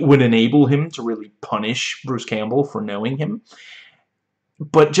it would enable him to really punish Bruce Campbell for knowing him.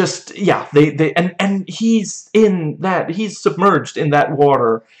 But just, yeah, and he's in that, he's submerged in that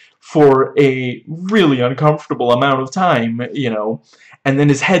water for a really uncomfortable amount of time, you know, and then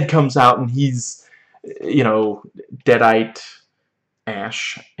his head comes out and he's, you know, deadite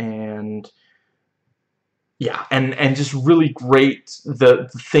Ash, and yeah, and just really great, the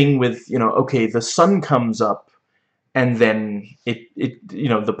thing with, you know, okay, the sun comes up and then it you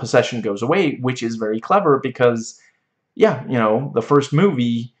know, the possession goes away, which is very clever because, yeah, you know, the first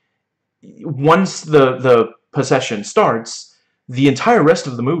movie, once the possession starts, the entire rest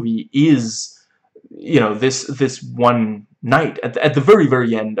of the movie is, you know, this one night. At the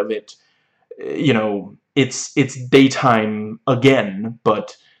very end of it, you know, it's daytime again,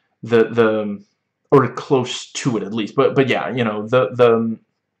 but or close to it at least. But yeah, you know,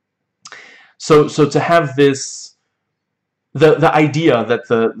 so to have this, the idea that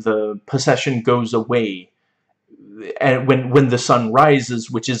the possession goes away, and when the sun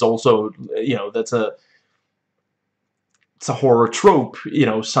rises, which is also, you know, it's a horror trope, you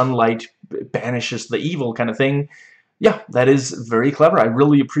know, sunlight banishes the evil kind of thing. Yeah, that is very clever. I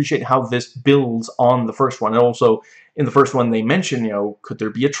really appreciate how this builds on the first one. And also, in the first one, they mention, you know, could there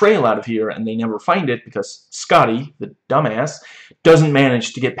be a trail out of here? And they never find it because Scotty, the dumbass, doesn't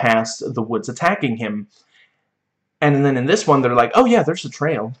manage to get past the woods attacking him. And then in this one, they're like, oh yeah, there's a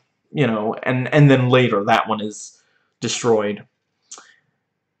trail, you know, and then later that one is destroyed.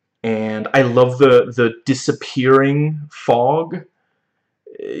 And I love the disappearing fog,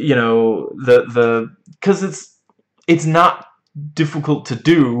 you know, because it's not difficult to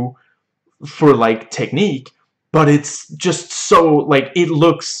do for, like, technique, but it's just so, like, it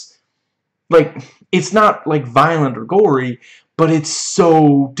looks like, it's not, like, violent or gory, but it's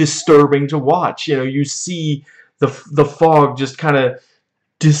so disturbing to watch. You know, you see the fog just kind of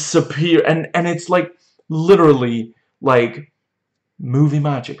disappear, and it's like literally like movie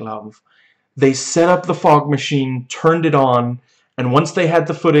magic, love. They set up the fog machine, turned it on, and once they had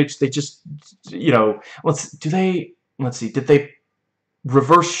the footage, they just, you know, let's see, did they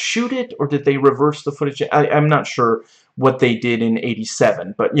reverse shoot it, or did they reverse the footage? I'm not sure what they did in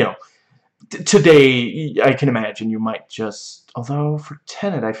 87, but, you know, today I can imagine you might just, although for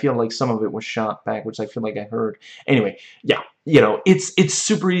Tenet I feel like some of it was shot back, which I feel like I heard. Anyway, yeah, you know, it's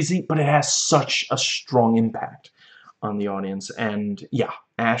super easy, but it has such a strong impact on the audience. And yeah,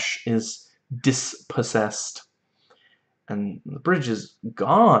 Ash is dispossessed, and the bridge is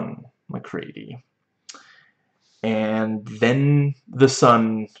gone, McCready. And then the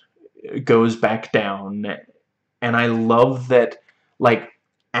sun goes back down, and I love that, like,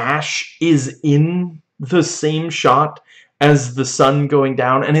 Ash is in the same shot as the sun going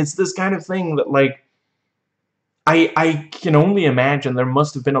down, and it's this kind of thing that, like, I can only imagine there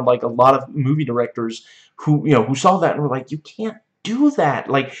must have been a lot of movie directors who, you know, who saw that and were like, you can't do that.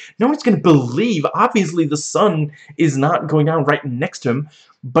 Like, no one's going to believe. Obviously, the sun is not going down right next to him,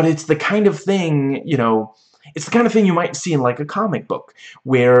 but it's the kind of thing, you know, it's the kind of thing you might see in, like, a comic book,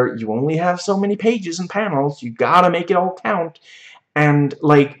 where you only have so many pages and panels, you gotta make it all count, and,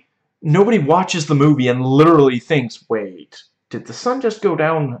 like, nobody watches the movie and literally thinks, wait, did the sun just go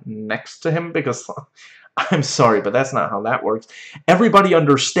down next to him? Because, I'm sorry, but that's not how that works. Everybody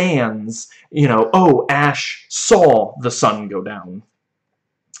understands, you know, oh, Ash saw the sun go down.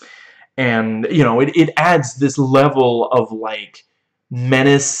 And, you know, it adds this level of, like,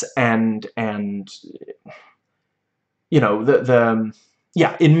 menace and you know,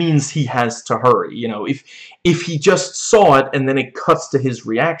 yeah, it means he has to hurry. You know, if he just saw it and then it cuts to his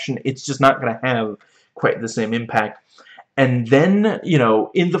reaction, it's just not going to have quite the same impact. And then, you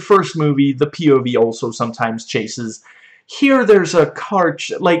know, in the first movie, the POV also sometimes chases. Here there's a car,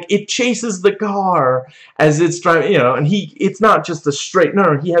 like, it chases the car as it's driving, you know, and it's not just a straight,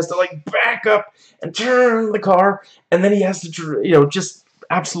 no, he has to, like, back up and turn the car, and then he has to, you know, just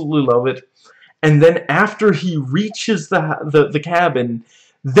absolutely love it. And then after he reaches the cabin,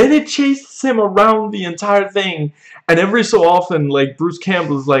 then it chases him around the entire thing. And every so often, like, Bruce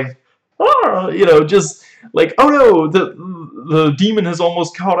Campbell's like, oh, you know, just like, oh no, the demon has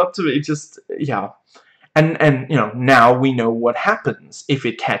almost caught up to me. Just, yeah. And you know, now we know what happens. If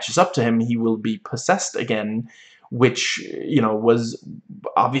it catches up to him, he will be possessed again, which, you know, was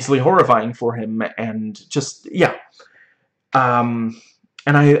obviously horrifying for him. And just, yeah. And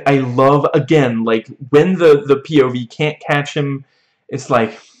I love, again, like, when the POV can't catch him, it's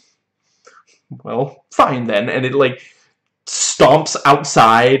like, well, fine then. And it, like, stomps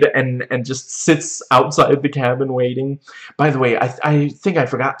outside and just sits outside the cabin waiting. By the way, I think I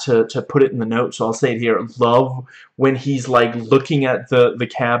forgot to put it in the notes, so I'll say it here. Love when he's, like, looking at the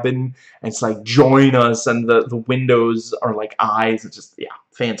cabin, and it's like, join us, and the windows are like eyes. It's just, yeah,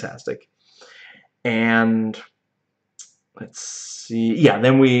 fantastic. And let's see, yeah,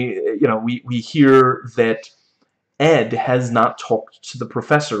 then we hear that Ed has not talked to the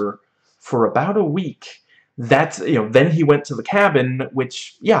professor for about a week. That's, then he went to the cabin,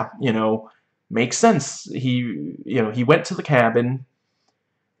 which, yeah, makes sense. He went to the cabin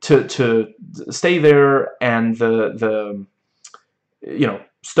to stay there and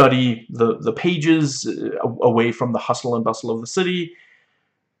study the pages away from the hustle and bustle of the city.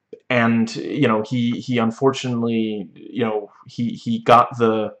 And he unfortunately, he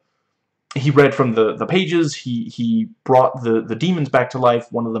read from the pages. He brought the demons back to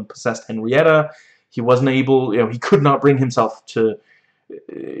life. One of them possessed Henrietta. He wasn't able, he could not bring himself to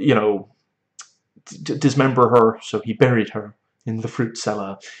dismember her, so he buried her in the fruit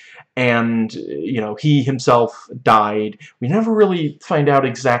cellar. And he himself died. We never really find out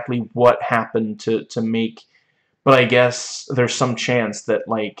exactly what happened to make, but I guess there's some chance that,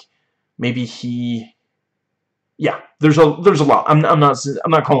 like, maybe he, yeah, there's a lot. I'm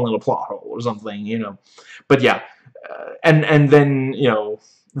not calling it a plot hole or something, but yeah, and then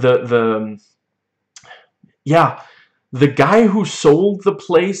the guy who sold the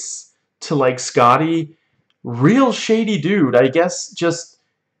place to, like, Scotty, real shady dude. I guess, just,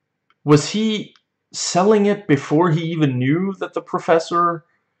 was he selling it before he even knew that the professor?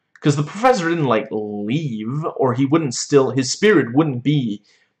 Because the professor didn't, like, leave, or he wouldn't still, his spirit wouldn't be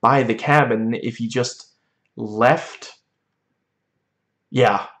by the cabin if he just left.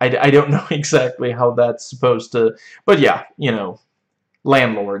 Yeah, I don't know exactly how that's supposed to, but yeah,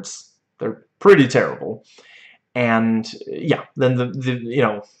 landlords, they're pretty terrible. And yeah, then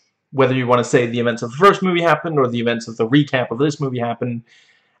the whether you want to say the events of the first movie happened or the events of the recap of this movie happened,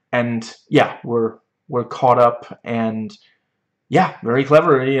 and yeah, we're caught up. And yeah, very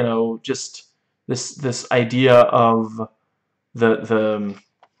clever, just this idea of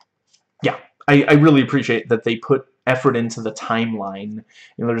yeah, I really appreciate that they put effort into the timeline.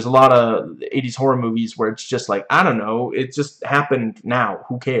 There's a lot of 80s horror movies where it's just like, I don't know, it just happened now,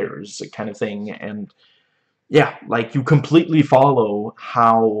 who cares, kind of thing. And yeah, like, you completely follow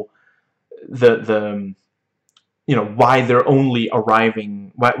how why they're only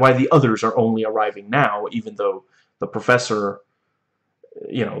arriving, why the others are only arriving now, even though the professor,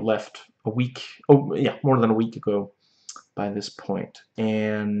 left a week, oh yeah, more than a week ago by this point.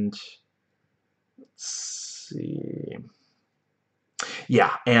 And let's see,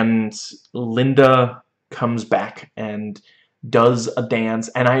 yeah, and Linda comes back and does a dance,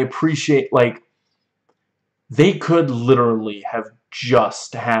 and I appreciate, like, they could literally have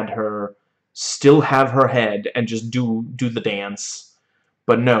just had her still have her head and just do the dance,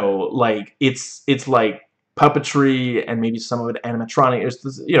 but no, like, it's like puppetry and maybe some of it animatronic. It's,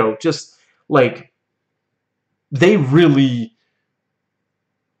 just like, they really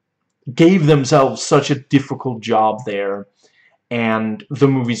gave themselves such a difficult job there, and the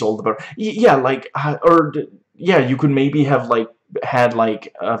movie's all the better. Yeah, like, or yeah, you could maybe have, like, had,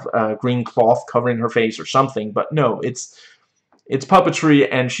 like, a green cloth covering her face or something, but no, it's puppetry,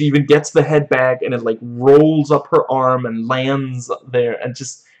 and she even gets the head back, and it, like, rolls up her arm and lands there, and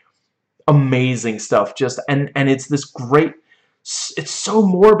just amazing stuff. Just, and it's this great, it's so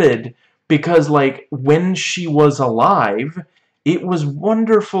morbid, because, like, when she was alive, it was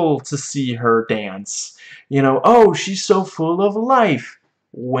wonderful to see her dance. Oh, she's so full of life.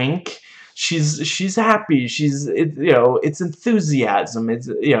 Wink. She's happy. It's enthusiasm. It's,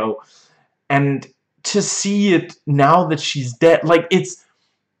 and to see it now that she's dead, like, it's,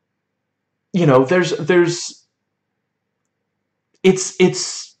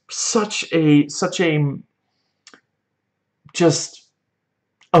 it's such a just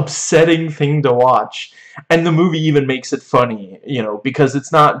upsetting thing to watch. And the movie even makes it funny, because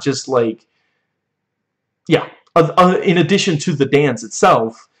it's not just, like, yeah, in addition to the dance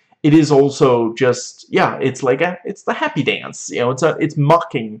itself, it is also just, yeah, it's like it's the happy dance, it's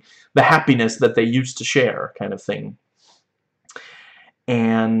mocking the happiness that they used to share, kind of thing.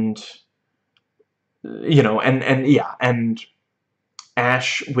 And and yeah, and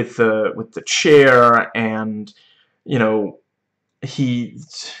Ash with the chair, and you know, he,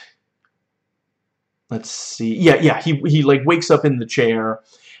 let's see, yeah, he like wakes up in the chair,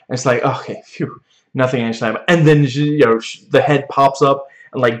 and it's like, okay, phew, nothing actually happened, and then you know, the head pops up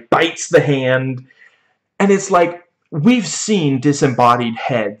and like bites the hand, and it's like, we've seen disembodied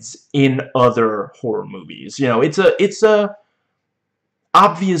heads in other horror movies. You know, it's a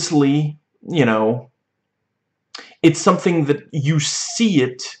obviously, you know, it's something that you see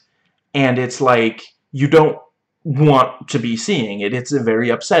it, and it's like, you don't want to be seeing it. It's very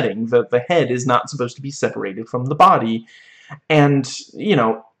upsetting. The head is not supposed to be separated from the body, and, you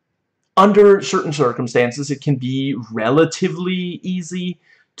know, under certain circumstances, it can be relatively easy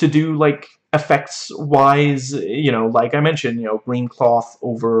to do, like, effects-wise, you know, like I mentioned, you know, green cloth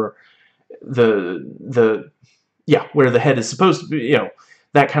over yeah, where the head is supposed to be, you know,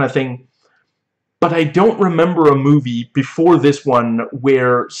 that kind of thing. But I don't remember a movie before this one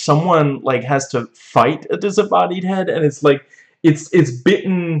where someone, like, has to fight a disembodied head, and it's like, it's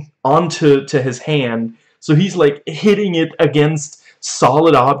bitten onto his hand, so he's, like, hitting it against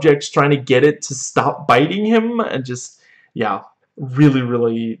solid objects, trying to get it to stop biting him, and just, yeah, really,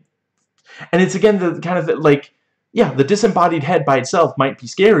 really... And it's, again, the kind of, like, yeah, the disembodied head by itself might be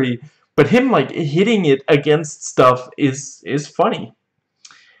scary, but him, like, hitting it against stuff is funny.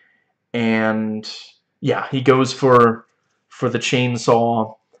 And yeah, he goes for the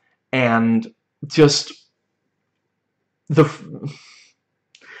chainsaw, and just the,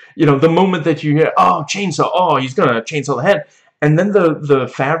 you know, the moment that you hear, oh, chainsaw, oh, he's gonna chainsaw the head, and then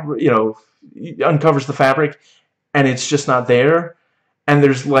the fabric, you know, uncovers the fabric, and it's just not there, and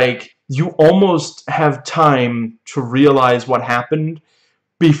there's like, you almost have time to realize what happened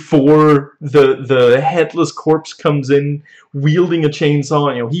before the headless corpse comes in wielding a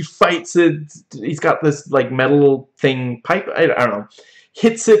chainsaw. You know, he fights it, he's got this like metal thing, pipe, I don't know,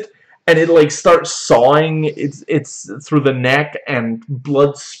 hits it, and it like starts sawing it's through the neck, and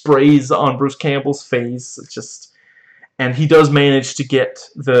blood sprays on Bruce Campbell's face. It's just, and he does manage to get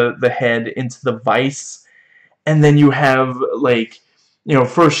the head into the vise, and then you have, like, you know,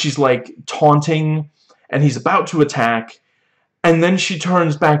 first she's like taunting, and he's about to attack, and then she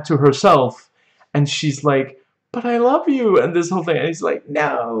turns back to herself, and she's like, but I love you, and this whole thing, and he's like,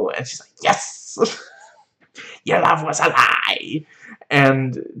 no, and she's like, yes, your love was a lie,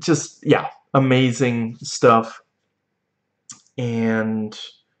 and just, yeah, amazing stuff. And,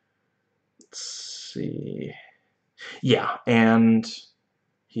 let's see, yeah, and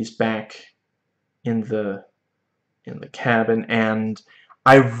he's back in the cabin, and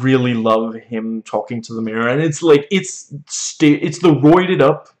I really love him talking to the mirror, and it's like, it's the roided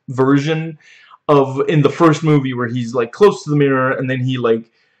up version of in the first movie where he's like close to the mirror, and then he like,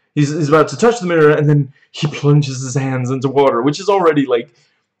 he's about to touch the mirror, and then he plunges his hands into water, which is already like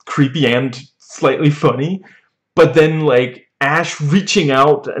creepy and slightly funny, but then like Ash reaching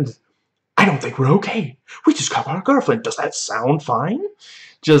out, and I don't think we're okay. We just got our girlfriend. Does that sound fine?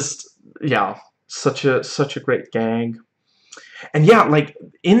 Just, yeah, such a great gag. And yeah, like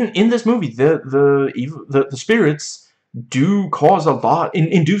in this movie, the spirits do cause a lot,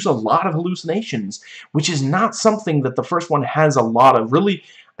 induce a lot of hallucinations, which is not something that the first one has a lot of. Really,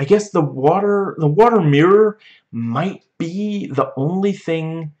 I guess the water mirror might be the only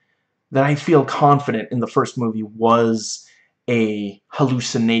thing that I feel confident in the first movie was a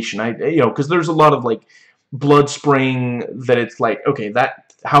hallucination. You know, because there's a lot of like blood spraying that it's like, okay,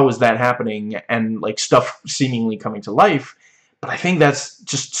 that, how is that happening, and like stuff seemingly coming to life. But I think that's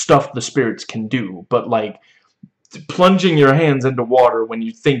just stuff the spirits can do. But like, plunging your hands into water when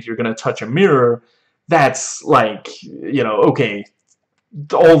you think you're going to touch a mirror, that's like, you know, okay,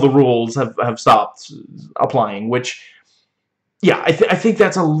 all the rules have stopped applying, which, yeah, I think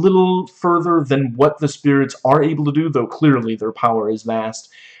that's a little further than what the spirits are able to do, though clearly their power is vast.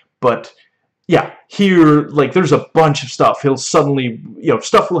 But yeah, here, like, there's a bunch of stuff. He'll suddenly, you know,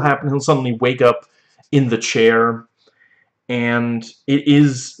 stuff will happen, he'll suddenly wake up in the chair. And it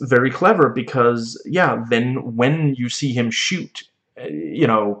is very clever because, yeah, then when you see him shoot, you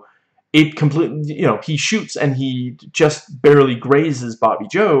know, it completely, you know, he shoots and he just barely grazes Bobby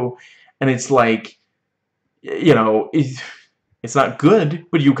Joe, and it's like, you know, it's not good,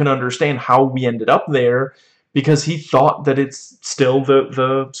 but you can understand how we ended up there, because he thought that it's still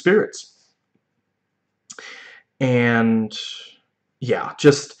the spirits. And, yeah,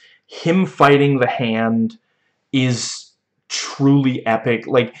 just him fighting the hand is truly epic.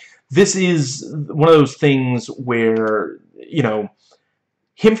 Like, this is one of those things where, you know,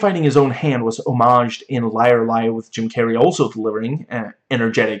 him fighting his own hand was homaged in Liar Liar, with Jim Carrey also delivering an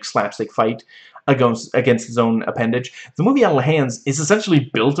energetic slapstick fight against his own appendage. The movie Idle Hands is essentially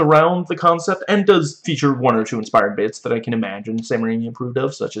built around the concept and does feature one or two inspired bits that I can imagine Sam Raimi approved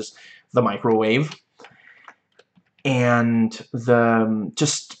of, such as the microwave. And the,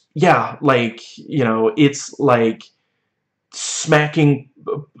 just, yeah, like, you know, it's like smacking,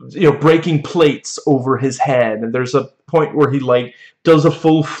 you know, breaking plates over his head, and there's a point where he like does a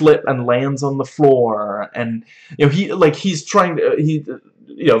full flip and lands on the floor, and you know, he's trying to,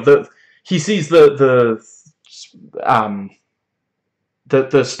 you know, he sees the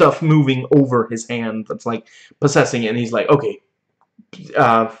stuff moving over his hand that's like possessing it, and he's like, okay,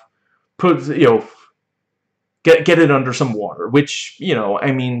 put, you know, get it under some water, which, you know,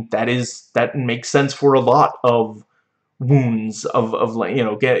 I mean, that makes sense for a lot of wounds of like, you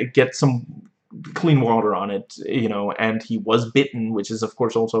know, get some clean water on it, you know. And he was bitten, which is of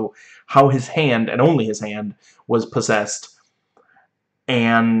course also how his hand, and only his hand, was possessed.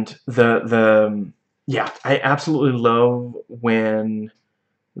 And yeah, I absolutely love when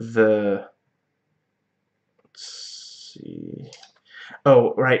let's see.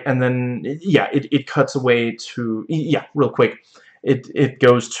 Oh, right, and then, yeah, it cuts away to, yeah, real quick. It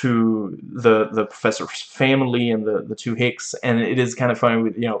goes to the professor's family and the two Hicks, and it is kind of funny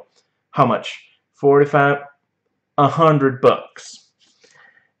with, you know, how much? 45, $100.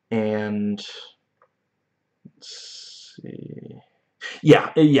 And let's see.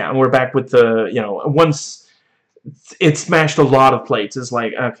 Yeah, and we're back with the, you know, once it smashed a lot of plates, it's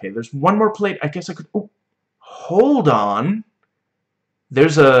like, okay, there's one more plate. I guess I could, oh, hold on.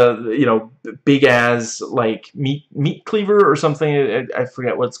 There's a, you know, big as like meat cleaver or something. I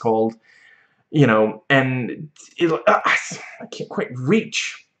forget what it's called. You know, and I can't quite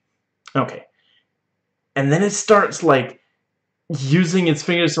reach. Okay, and then it starts like using its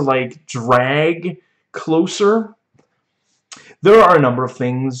fingers to like drag closer. There are a number of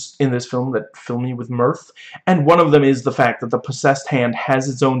things in this film that fill me with mirth, and one of them is the fact that the possessed hand has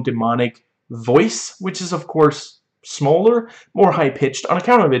its own demonic voice, which is of course smaller, more high-pitched, on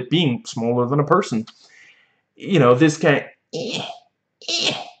account of it being smaller than a person. You know, this guy,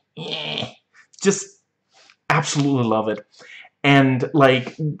 just absolutely love it. And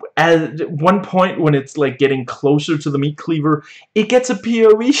like at one point when it's like getting closer to the meat cleaver, it gets a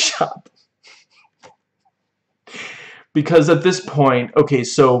POV shot. Because at this point, okay,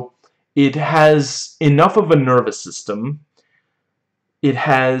 so it has enough of a nervous system, it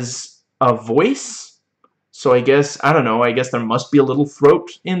has a voice. So I guess, I don't know, I guess there must be a little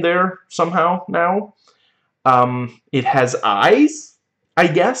throat in there somehow now. It has eyes, I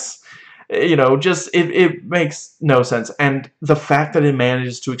guess. You know, just, it makes no sense. And the fact that it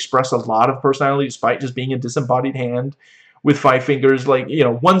manages to express a lot of personality despite just being a disembodied hand with 5 fingers, like, you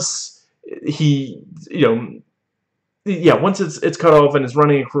know, once he, you know, yeah, once it's cut off and it's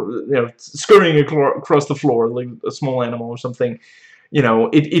running, you know, scurrying across the floor like a small animal or something, you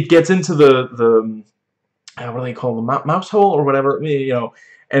know, it gets into the what do they call the mouse hole or whatever, you know,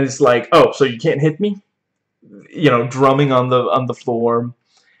 and it's like, oh, so you can't hit me, you know, drumming on the floor,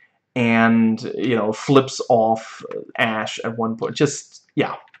 and, you know, flips off Ash at one point. Just,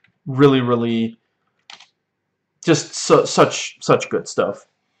 yeah, really just such good stuff.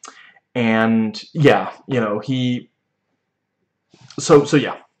 And yeah, you know, he, so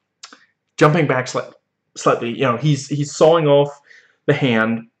yeah, jumping back slightly, you know, he's sawing off the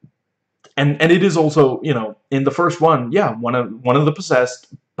hand. And it is also, you know, in the first one, yeah, one of the possessed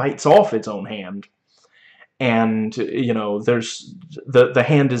bites off its own hand, and, you know, there's the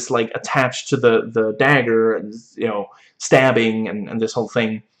hand is like attached to the dagger, and, you know, stabbing and this whole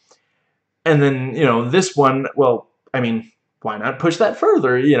thing. And then, you know, this one, well, I mean, why not push that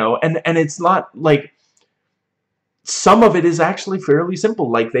further, you know? And it's not like, some of it is actually fairly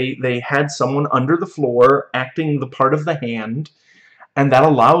simple. Like they had someone under the floor acting the part of the hand, and that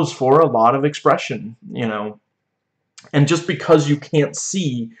allows for a lot of expression, you know. And just because you can't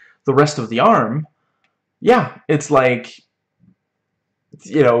see the rest of the arm, yeah, it's like,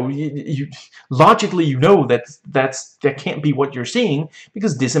 you know, you logically, you know, that can't be what you're seeing,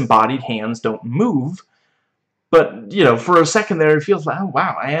 because disembodied hands don't move. But, you know, for a second there, it feels like, oh,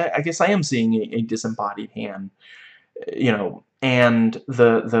 wow, I guess I am seeing a disembodied hand, you know. And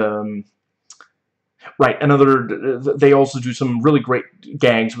right, they also do some really great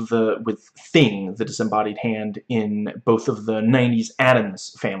gags with Thing, the disembodied hand, in both of the 90s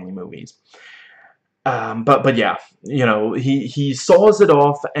Addams Family movies. But yeah, you know, he saws it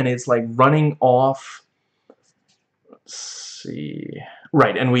off, and it's like running off. Let's see.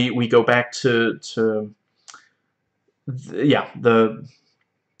 Right, and we go back to yeah, the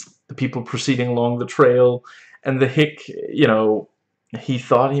people proceeding along the trail, and the Hick, you know, he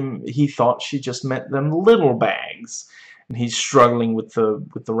thought she just meant them little bags, and he's struggling with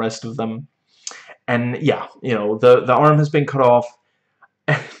the rest of them. And yeah, you know, the arm has been cut off.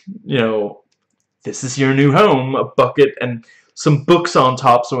 You know, this is your new home, a bucket and some books on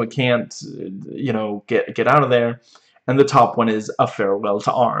top so it can't, you know, get out of there. And the top one is A Farewell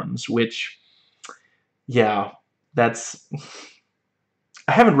to Arms, which, yeah, that's...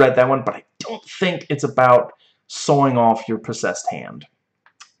 I haven't read that one, but I don't think it's about sawing off your possessed hand.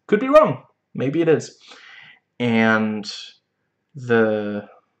 Could be wrong. Maybe it is. And the...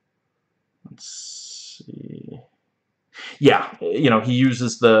 let's see... yeah, you know, he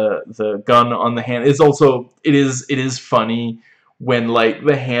uses the gun on the hand. It's also, it is funny when, like,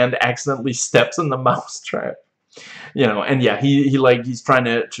 the hand accidentally steps in the mousetrap. You know, and yeah, he's trying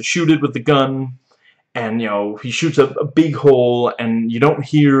to shoot it with the gun, and, you know, he shoots a big hole, and you don't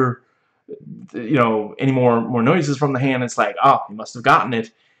hear, you know, any more noises from the hand. It's like, oh, he must have gotten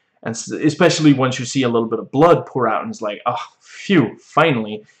it. And especially once you see a little bit of blood pour out, and it's like, oh, phew,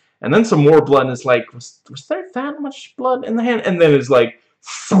 finally. And then some more blood, and it's like, was there that much blood in the hand? And then it's like,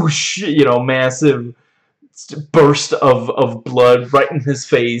 whoosh, you know, massive burst of blood right in his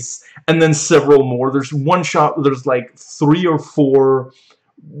face, and then several more. There's one shot where there's like 3 or 4,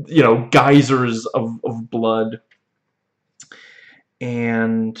 you know, geysers of blood.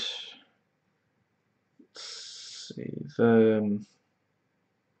 And let's see,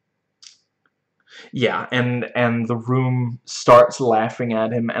 yeah, and the room starts laughing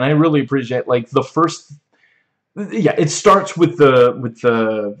at him, and I really appreciate, like, the first... yeah, it starts with the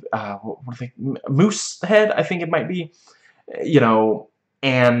what do they, moose head, I think it might be, you know,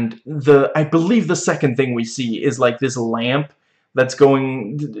 and I believe the second thing we see is like this lamp that's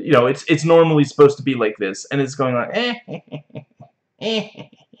going, you know, it's normally supposed to be like this, and it's going like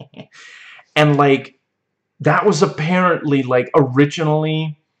and like that was apparently, like,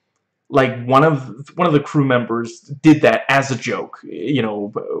 originally, like, one of the crew members did that as a joke, you know,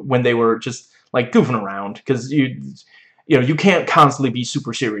 when they were just, like, goofing around, because you know, you can't constantly be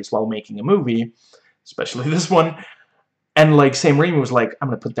super serious while making a movie, especially this one. And, like, Sam Raimi was like, I'm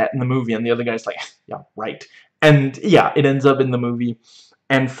gonna put that in the movie, and the other guy's like, yeah, right. And yeah, it ends up in the movie.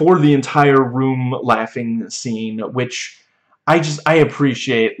 And for the entire room laughing scene, which I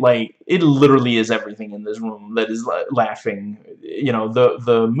appreciate, like, it literally is everything in this room that is laughing. You know,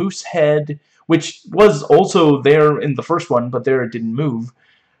 the moose head, which was also there in the first one, but there it didn't move.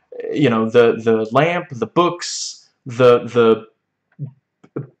 You know, the lamp, the books, the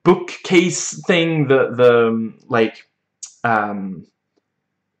bookcase thing, like,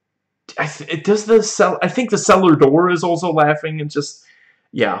 it does the cell. I think the cellar door is also laughing, and just,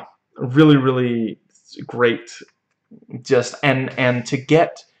 yeah, really, really great. Just and to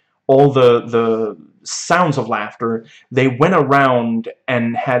get all the sounds of laughter, they went around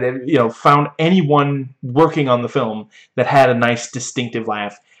and had, you know, found anyone working on the film that had a nice distinctive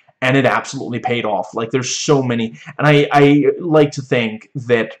laugh, and it absolutely paid off. Like, there's so many, and I like to think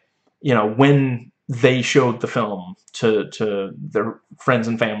that, you know, when they showed the film to their friends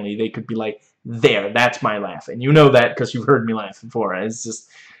and family, they could be like, there, that's my laugh, and you know that because you've heard me laugh before. And it's just,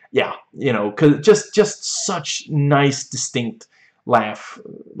 yeah, you know, cause just such nice, distinct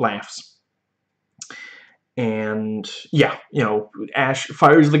laughs. And yeah, you know, Ash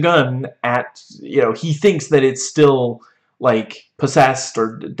fires the gun at, you know, he thinks that it's still, like, possessed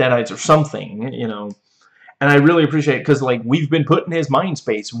or deadites or something, you know. And I really appreciate it, because, like, we've been put in his mind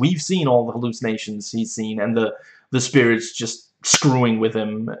space. We've seen all the hallucinations he's seen, and the spirits just screwing with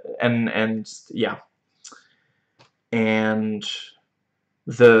him, and yeah. And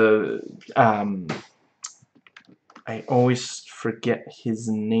I always forget his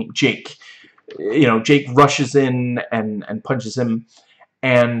name. Jake. You know, Jake rushes in and punches him,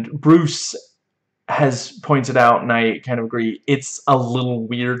 and Bruce has pointed out, and I kind of agree, it's a little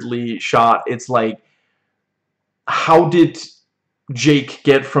weirdly shot. It's like, how did Jake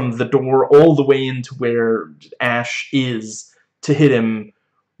get from the door all the way into where Ash is to hit him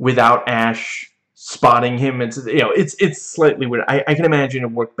without Ash spotting him? It's, you know, it's slightly weird. I can imagine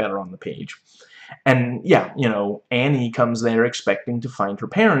it worked better on the page. And yeah, you know, Annie comes there expecting to find her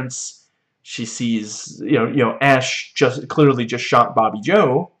parents. She sees, you know, Ash clearly just shot Bobby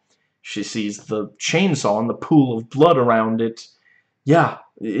Joe. She sees the chainsaw and the pool of blood around it. Yeah,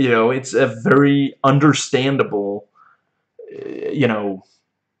 you know, it's a very understandable, you know,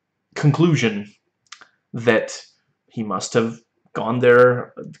 conclusion that he must have gone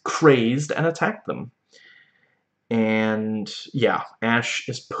there crazed and attacked them. And yeah, Ash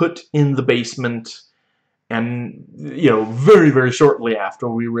is put in the basement, and, you know, very, very shortly after,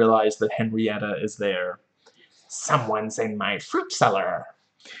 we realize that Henrietta is there. someone's in my fruit cellar.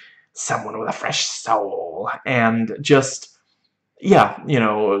 Someone with a fresh soul. And just, yeah, you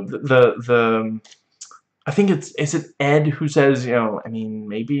know, I think is it Ed who says, you know, I mean,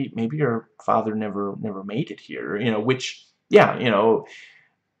 maybe your father never made it here, you know, which, yeah, you know,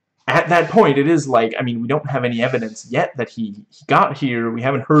 at that point, it is like, I mean, we don't have any evidence yet that he got here. We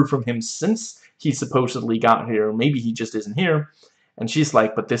haven't heard from him since he supposedly got here. Maybe he just isn't here. And she's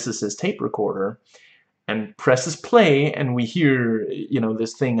like, but this is his tape recorder. And presses play, and we hear, you know,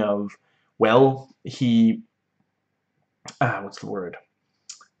 this thing of, well, he, what's the word?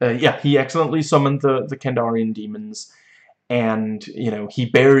 Yeah, he accidentally summoned the Kandarian demons, and, you know, he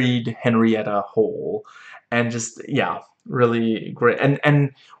buried Henrietta whole. And just, yeah, really great.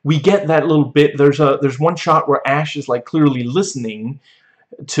 And we get that little bit. There's one shot where Ash is like clearly listening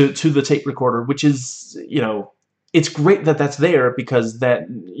to the tape recorder, which is, you know, it's great that that's there, because that,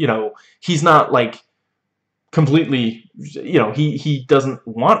 you know, he's not like completely, you know, he doesn't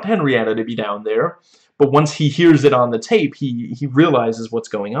want Henrietta to be down there, but once he hears it on the tape, he realizes what's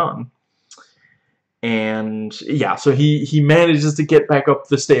going on. And yeah, so he manages to get back up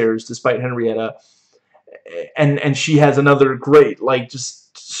the stairs despite Henrietta. And she has another great, like,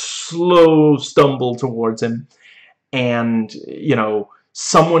 just slow stumble towards him, and, you know,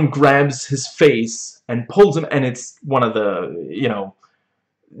 someone grabs his face and pulls him, and it's one of the, you know,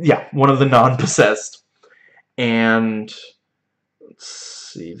 yeah, one of the non-possessed. And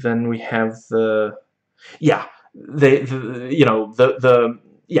let's see, then we have the, yeah, you know,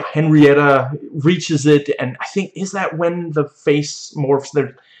 yeah, Henrietta reaches it, and I think, is that when the face morphs?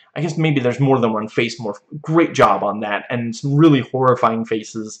 There, I guess maybe there's more than one face morph. Great job on that, and some really horrifying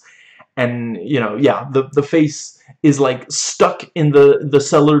faces. And, you know, yeah, the face is like stuck in the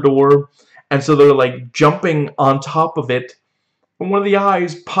cellar door, and so they're like jumping on top of it, and one of the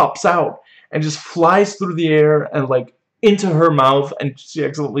eyes pops out and just flies through the air and like into her mouth, and she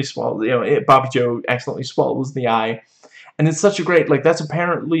accidentally swallows, you know, Bobby Joe accidentally swallows the eye. And it's such a great, like, that's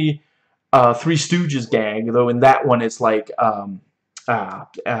apparently Three Stooges gag, though in that one it's like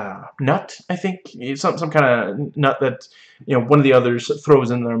nut, I think, some kind of nut that, you know, one of the others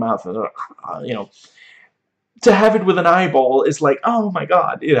throws in their mouth, and you know, to have it with an eyeball is like, oh my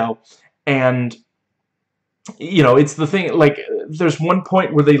god, you know. And, you know, it's the thing, like, there's one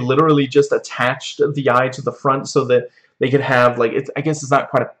point where they literally just attached the eye to the front so that they could have, like, I guess it's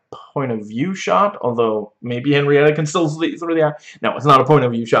not quite a point of view shot, although maybe Henrietta can still see through the eye. No, it's not a point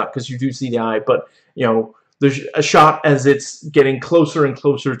of view shot, because you do see the eye, but, you know, there's a shot as it's getting closer and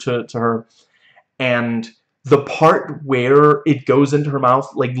closer to her, and the part where it goes into her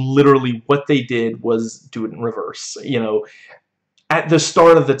mouth, like, literally what they did was do it in reverse, you know. At the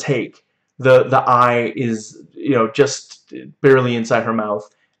start of the take, the eye is, you know, just barely inside her mouth,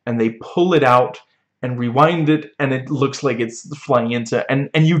 and they pull it out and rewind it, and it looks like it's flying into, and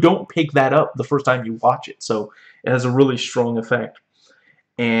you don't pick that up the first time you watch it, so it has a really strong effect.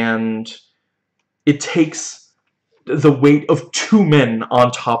 And it takes the weight of 2 men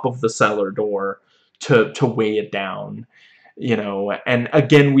on top of the cellar door to weigh it down, you know. And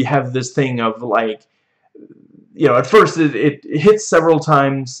again, we have this thing of, like, you know, at first it hits several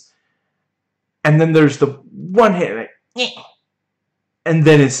times, and then there's the one hit, like, and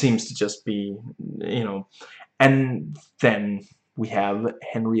then it seems to just be, you know, and then we have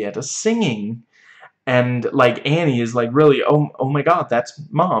Henrietta singing, and, like, Annie is like, really, oh my god, that's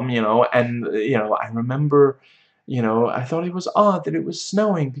Mom, you know. And, you know, I remember, you know, I thought it was odd that it was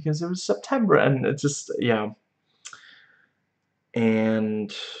snowing because it was September, and it just, yeah.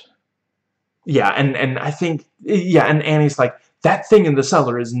 And, yeah, and I think, yeah, and Annie's like, that thing in the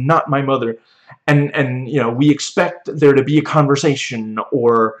cellar is not my mother. And you know, we expect there to be a conversation,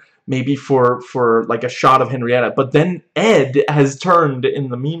 or maybe for like a shot of Henrietta, but then Ed has turned in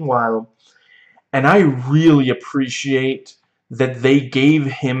the meanwhile, and I really appreciate that they gave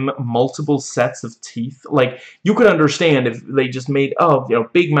him multiple sets of teeth. Like, you could understand if they just made, oh, you know,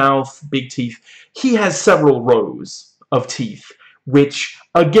 big mouth, big teeth. He has several rows of teeth, which,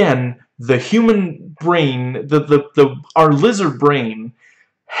 again, the human brain, our lizard brain,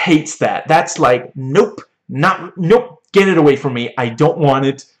 hates that. That's like, nope, nope, get it away from me. I don't want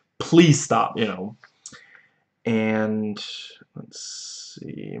it. Please stop, you know. And let's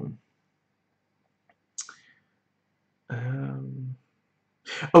see.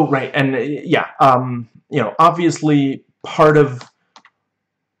 Oh, right, and yeah, you know, obviously part of,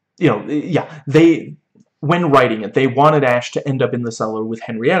 you know, yeah, when writing it, they wanted Ash to end up in the cellar with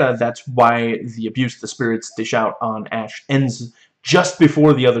Henrietta. That's why the abuse the spirits dish out on Ash ends just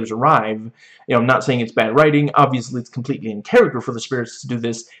before the others arrive. You know, I'm not saying it's bad writing. Obviously, it's completely in character for the spirits to do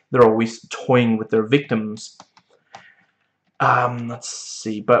this. They're always toying with their victims. let's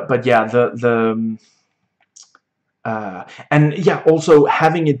see, but yeah, and yeah, also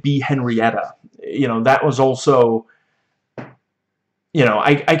having it be Henrietta, you know, that was also, you know,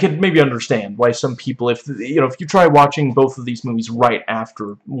 I could maybe understand why some people, if, you know, if you try watching both of these movies right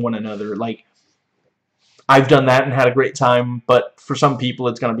after one another, like, I've done that and had a great time, but for some people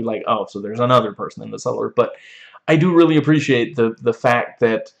it's going to be like, oh, so there's another person in the cellar. But I do really appreciate the fact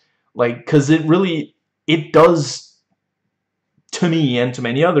that, like, because it does, to me and to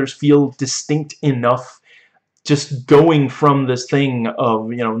many others, feel distinct enough, just going from this thing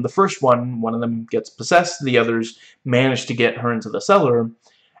of, you know, in the first one of them gets possessed, the others manage to get her into the cellar,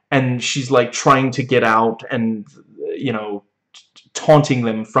 and she's like trying to get out and, you know, taunting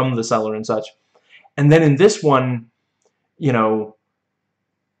them from the cellar and such. And then in this one, you know,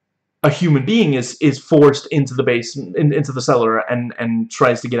 a human being is forced into the basement, into the cellar, and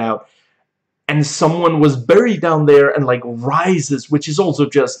tries to get out. And someone was buried down there and, like, rises, which is also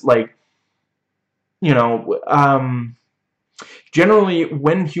just, like, you know, generally,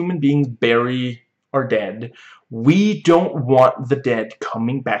 when human beings bury our dead, we don't want the dead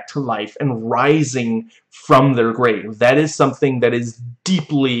coming back to life and rising from their grave. That is something that is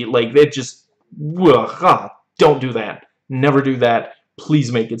deeply, like, that just, ugh, don't do that. Never do that.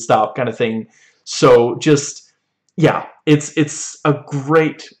 Please make it stop, kind of thing. So, just, yeah, it's a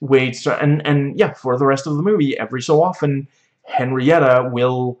great way to start. And yeah, for the rest of the movie, every so often, Henrietta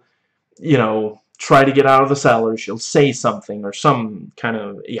will, you know, try to get out of the cellar. She'll say something or some kind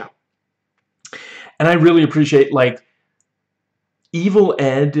of, yeah. And I really appreciate, like, Evil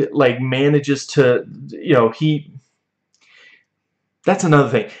Ed, like, manages to, you know, that's another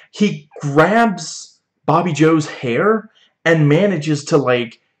thing. He grabs Bobby Joe's hair and manages to,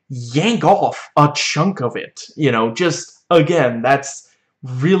 like, yank off a chunk of it. You know, just, again, that's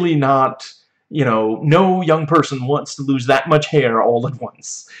really not, you know, no young person wants to lose that much hair all at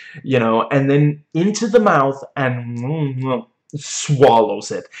once. You know, and then into the mouth and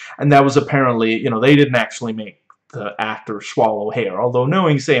swallows it. And that was apparently, you know, they didn't actually make the actor swallow hair. Although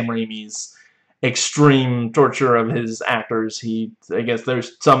knowing Sam Raimi's extreme torture of his actors, I guess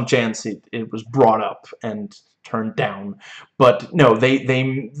there's some chance it was brought up and turned down. But no,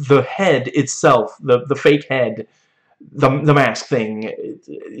 the head itself, the fake head, the mask thing,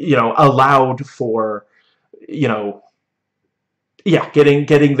 you know, allowed for, you know, yeah,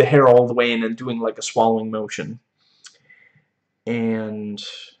 getting the hair all the way in and doing like a swallowing motion. And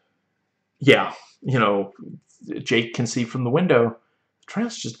yeah, you know, Jake can see from the window, the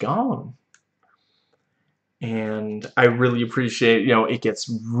trail's just gone. And I really appreciate, you know, it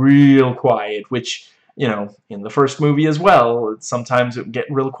gets real quiet, which, you know, in the first movie as well, sometimes it would get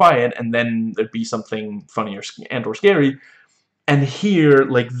real quiet and then there'd be something funny or scary. And here,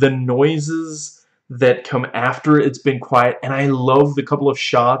 like, the noises that come after it's been quiet, and I love the couple of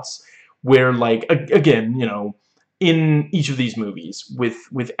shots where, like, again, you know, in each of these movies,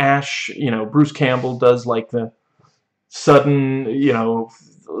 with Ash, you know, Bruce Campbell does, like, the sudden, you know,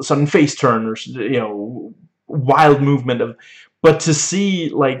 sudden face turn or, you know, wild movement of, but to see,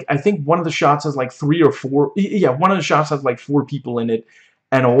 like, I think one of the shots has like 3 or 4, yeah, one of the shots has like 4 people in it,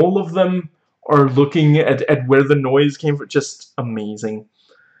 and all of them are looking at where the noise came from. Just amazing.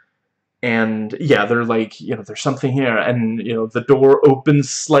 And yeah, they're like, you know, there's something here, and, you know, the door opens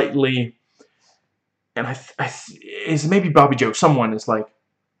slightly, and it's maybe Bobby Joe, someone is like,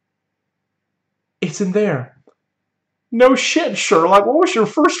 it's in there. No shit, Sherlock, what was your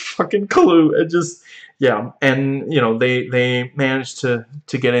first fucking clue? It just, yeah, and, you know, they managed to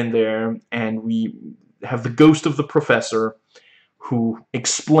get in there, and we have the ghost of the professor who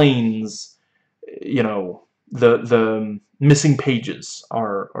explains, you know, the missing pages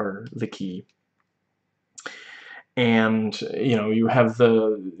are the key. And, you know, you have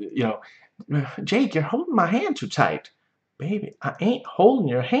the, you know, Jake, you're holding my hand too tight. Baby, I ain't holding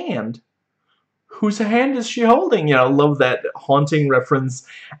your hand. Whose hand is she holding? You know, love that haunting reference.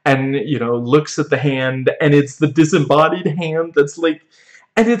 And, you know, looks at the hand, and it's the disembodied hand that's like,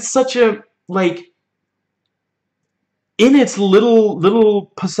 and it's such a, like, in its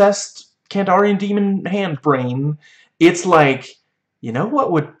little possessed Kandarian demon hand brain, it's like, you know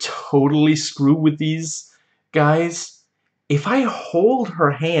what would totally screw with these guys? If I hold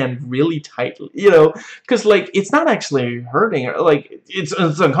her hand really tightly, you know, because, like, it's not actually hurting her, like, it's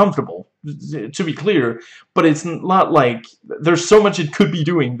uncomfortable, to be clear, but it's not like, there's so much it could be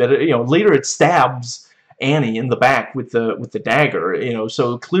doing that, you know, later it stabs Annie in the back with the dagger, you know,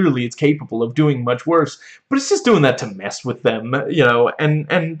 so clearly it's capable of doing much worse, but it's just doing that to mess with them, you know,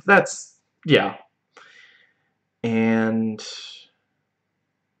 and that's, yeah. And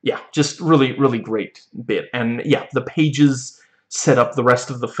yeah, just really, really great bit. And yeah, the pages set up the rest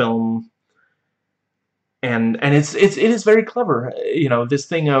of the film, and it is very clever. You know, this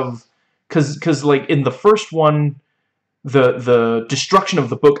thing of, because like in the first one, the destruction of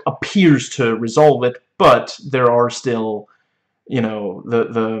the book appears to resolve it, but there are still, you know,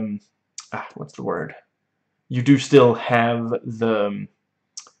 what's the word? You do still have the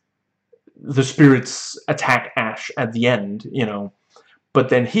spirits attack Ash at the end, you know. But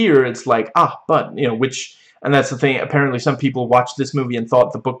then here it's like, but, you know, and that's the thing, apparently some people watched this movie and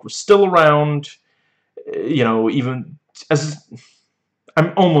thought the book was still around, you know, even as,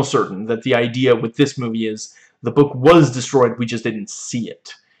 I'm almost certain that the idea with this movie is the book was destroyed, we just didn't see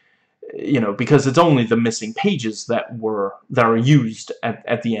it. You know, because it's only the missing pages that are used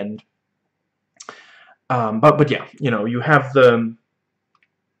at the end. But yeah, you know, you have the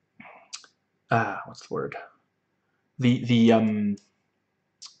what's the word? You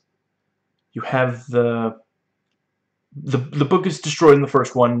have the book is destroyed in the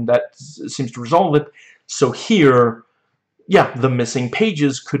first one. That seems to resolve it. So here, yeah, the missing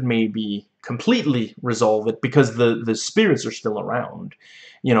pages could maybe completely resolve it because the spirits are still around.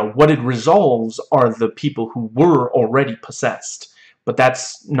 You know, what it resolves are the people who were already possessed, but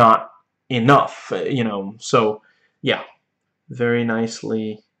that's not enough, you know. So yeah, very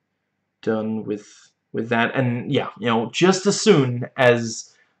nicely done with that. And yeah, you know, just as soon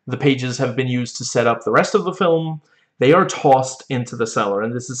as the pages have been used to set up the rest of the film, they are tossed into the cellar.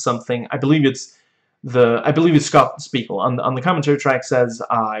 And this is something, I believe it's Scott Spiegel on the commentary track says,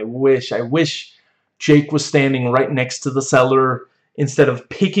 I wish Jake was standing right next to the cellar instead of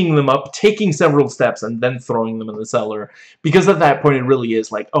picking them up, taking several steps, and then throwing them in the cellar. Because at that point it really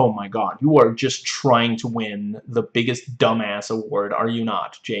is like, oh my god, you are just trying to win the biggest dumbass award, are you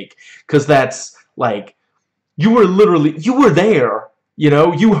not, Jake? Because that's, like, you were there, you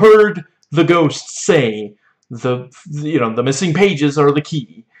know, you heard the ghost say, you know, the missing pages are the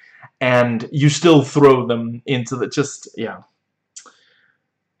key. And you still throw them into the, just, yeah.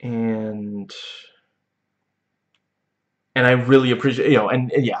 And I really appreciate, you know,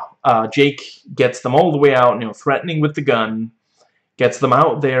 and yeah, Jake gets them all the way out, you know, threatening with the gun, gets them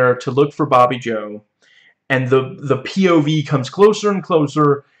out there to look for Bobby Joe, and the POV comes closer and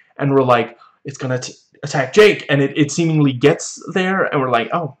closer, and we're like, it's gonna attack Jake, and it seemingly gets there, and we're like,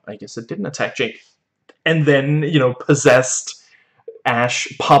 oh, I guess it didn't attack Jake. And then, you know, possessed Ash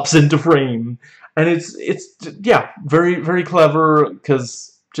pops into frame, and it's yeah, very, very clever,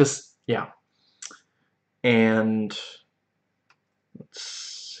 because just, yeah. And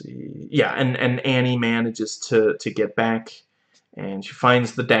let's see, yeah, and Annie manages to get back, and she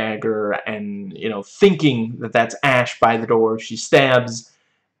finds the dagger, and, you know, thinking that that's Ash by the door, she stabs,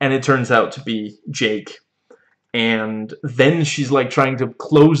 and it turns out to be Jake. And then she's like trying to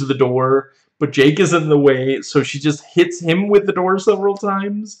close the door, but Jake is in the way, so she just hits him with the door several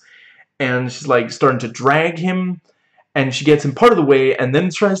times, and she's like starting to drag him, and she gets him part of the way, and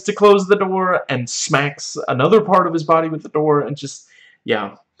then tries to close the door, and smacks another part of his body with the door, and just,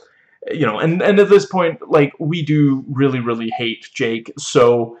 yeah. You know, and at this point, like, we do really, really hate Jake,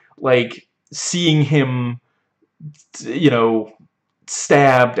 so, like, seeing him, you know,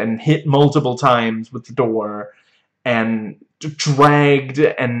 stabbed and hit multiple times with the door, and dragged,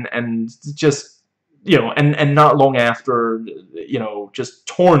 and just, you know, and not long after, you know, just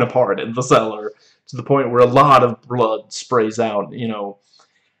torn apart in the cellar, to the point where a lot of blood sprays out, you know.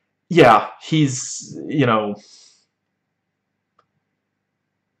 Yeah, he's, you know,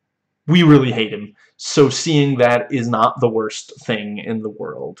 we really hate him. So seeing that is not the worst thing in the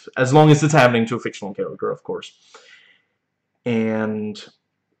world. As long as it's happening to a fictional character, of course. And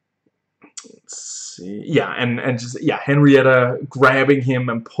let's see, yeah, and just, yeah, Henrietta grabbing him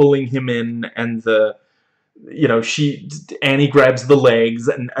and pulling him in, and the, you know, Annie grabs the legs,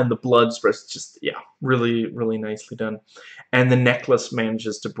 and the blood spreads. Just, yeah, really, really nicely done. And the necklace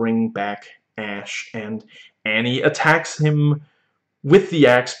manages to bring back Ash, and Annie attacks him with the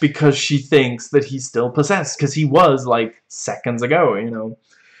axe because she thinks that he's still possessed, because he was, like, seconds ago, you know.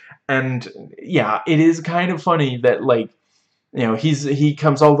 And yeah, it is kind of funny that, like, you know, he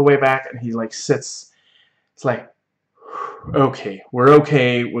comes all the way back, and he, like, sits. It's like, okay, we're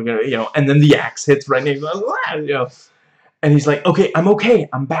okay, we're gonna, you know, and then the axe hits right next, you know, and he's like, okay,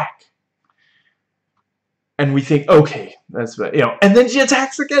 I'm back. And we think, okay, that's right, you know, and then she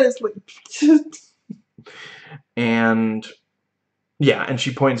attacks again. It's like, and yeah, and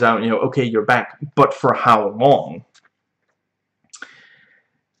she points out, you know, okay, you're back, but for how long?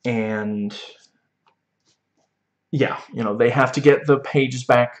 And yeah, you know, they have to get the pages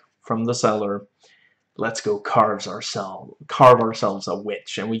back from the cellar. let's go carve ourselves a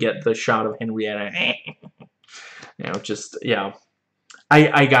witch, and we get the shot of Henrietta. You know, just yeah.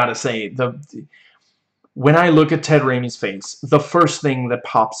 I gotta say, when I look at Ted Raimi's face, the first thing that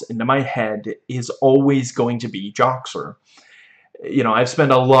pops into my head is always going to be Joxer. You know, I've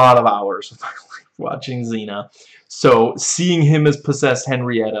spent a lot of hours of my life watching Xena, so seeing him as possessed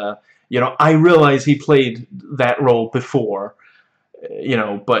Henrietta, you know, I realize he played that role before, you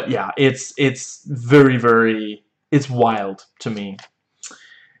know, but yeah, it's very, very, it's wild to me.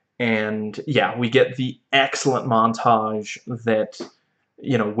 And yeah, we get the excellent montage that,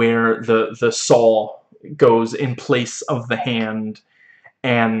 you know, where the saw goes in place of the hand,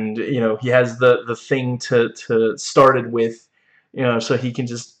 and you know, he has the thing to start it with, you know, so he can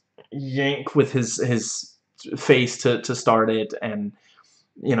just yank with his face to start it, and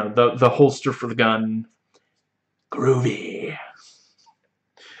you know, the holster for the gun, groovy.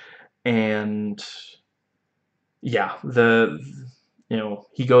 And yeah, you know,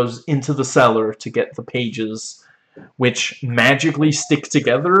 he goes into the cellar to get the pages, which magically stick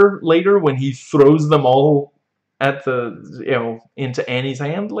together later when he throws them all at the, you know, into Annie's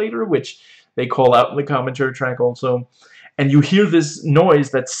hand later, which they call out in the commentary track also. And you hear this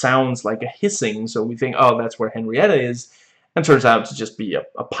noise that sounds like a hissing, so we think, oh, that's where Henrietta is, and turns out to just be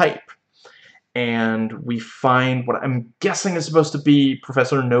a pipe. And we find what I'm guessing is supposed to be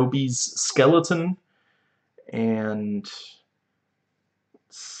Professor Nobi's skeleton, and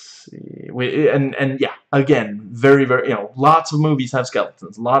see. And yeah, again, very, very, you know, lots of movies have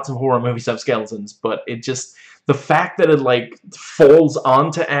skeletons. Lots of horror movies have skeletons, but it just, the fact that it, like, falls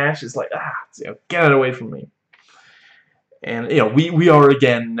onto Ash is like, you know, get it away from me. And, you know, we are,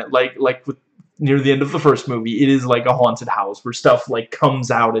 again, like with, near the end of the first movie, it is like a haunted house where stuff, like,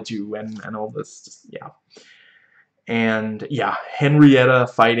 comes out at you and all this, just, yeah. And, yeah, Henrietta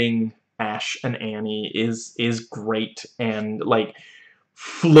fighting Ash and Annie is great, and, like,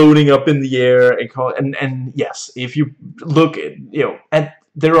 floating up in the air and yes, if you look at, you know,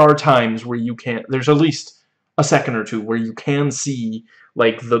 there are times where you can't, there's at least a second or two where you can see,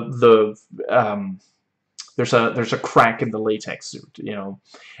 like, there's a crack in the latex suit, you know,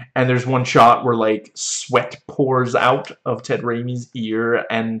 and there's one shot where, like, sweat pours out of Ted Raimi's ear,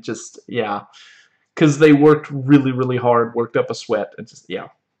 and just, yeah, because they worked really, really hard, worked up a sweat, and just, yeah.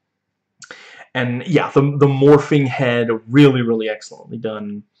 And yeah, the morphing head, really, really excellently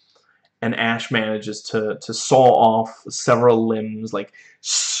done. And Ash manages to saw off several limbs, like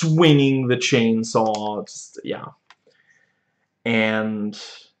swinging the chainsaw. Just, yeah. And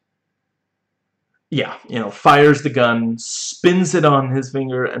yeah, you know, fires the gun, spins it on his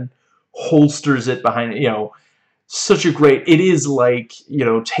finger, and holsters it behind it. You know, such a great. It is like, you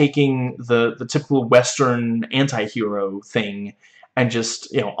know, taking the typical Western anti-hero thing and just,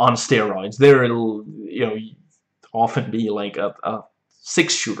 you know, on steroids. There it'll, you know, often be like a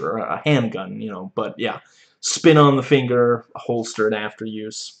 6-shooter, a handgun, you know, but yeah, spin on the finger, holstered after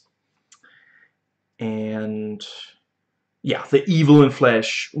use. And yeah, the evil in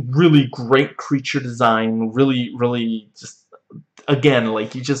flesh, really great creature design, really, really just, again,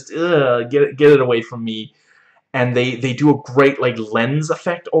 like, you just, get it away from me. And they do a great, like, lens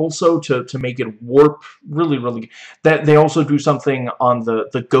effect also to make it warp. Really, really. That they also do something on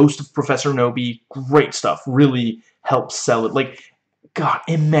the ghost of Professor Nobi. Great stuff. Really helps sell it. Like, God,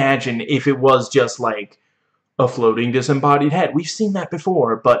 imagine if it was just like a floating disembodied head. We've seen that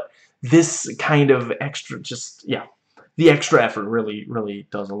before, but this kind of extra, just, yeah, the extra effort really, really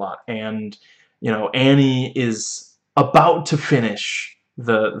does a lot. And, you know, Annie is about to finish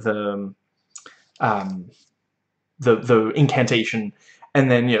the incantation,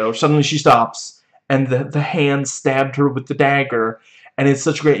 and then, you know, suddenly she stops, and the hand stabbed her with the dagger. And it's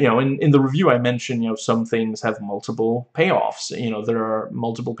such great, you know, in the review I mentioned, you know, some things have multiple payoffs. You know, there are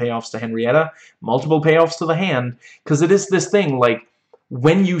multiple payoffs to Henrietta, multiple payoffs to the hand, because it is this thing, like,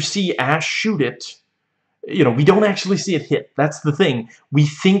 when you see Ash shoot it, you know, we don't actually see it hit. That's the thing. We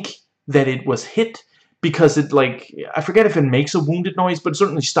think that it was hit, because it, like, I forget if it makes a wounded noise, but it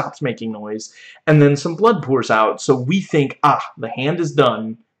certainly stops making noise. And then some blood pours out, so we think, the hand is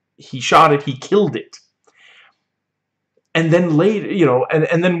done. He shot it, he killed it. And then later, you know,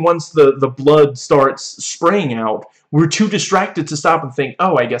 and then once the blood starts spraying out, we're too distracted to stop and think,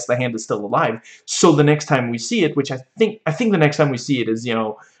 oh, I guess the hand is still alive. So the next time we see it, which I think the next time we see it is, you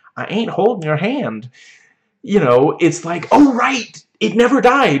know, I ain't holding your hand. You know, it's like, oh, right, it never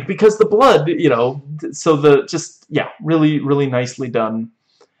died because the blood, you know, so just, yeah, really, really nicely done.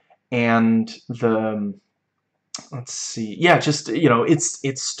 And let's see, yeah, just, you know, it's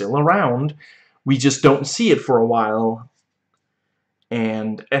still around. We just don't see it for a while.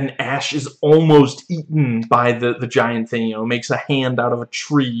 and Ash is almost eaten by the giant thing, you know, makes a hand out of a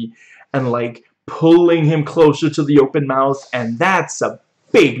tree and like pulling him closer to the open mouth, and that's a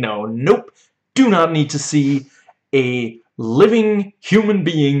big no. Nope. Do not need to see a living human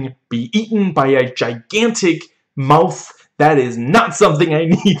being be eaten by a gigantic mouth. That is not something I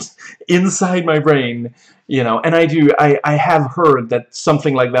need inside my brain, you know. And I have heard that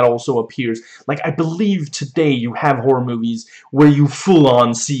something like that also appears. Like, I believe today you have horror movies where you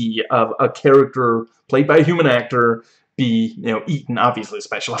full-on see a character played by a human actor be, you know, eaten. Obviously a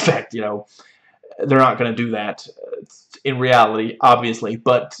special effect, you know. They're not going to do that in reality, obviously,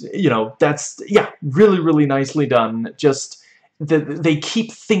 but, you know, that's, yeah, really, really nicely done. Just, they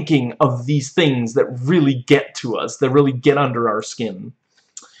keep thinking of these things that really get to us, that really get under our skin.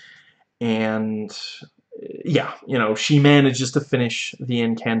 And, yeah, you know, she manages to finish the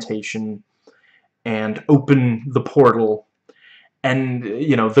incantation and open the portal, and,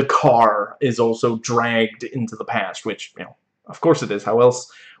 you know, the car is also dragged into the past, which, you know, of course it is. How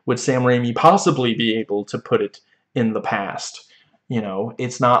else would Sam Raimi possibly be able to put it in the past? You know,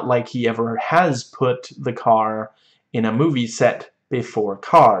 it's not like he ever has put the car in a movie set before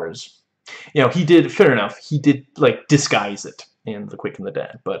Cars. You know, he did, fair enough, he did, like, disguise it in The Quick and the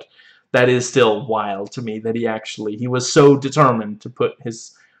Dead, but that is still wild to me that he was so determined to put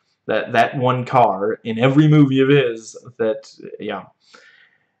that one car in every movie of his that, yeah.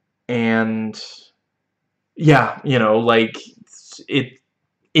 And, yeah, you know, like,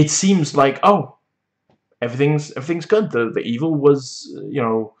 it seems like, oh, everything's good. The evil was, you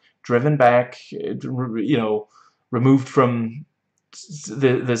know, driven back, you know, removed from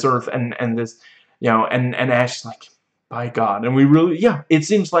this earth, and this, you know, and Ash's like, by God. And we really, yeah, it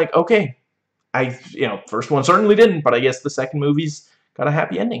seems like, okay, you know, first one certainly didn't, but I guess the second movie's got a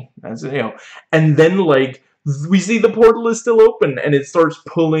happy ending. That's, you know, and then, like, we see the portal is still open, and it starts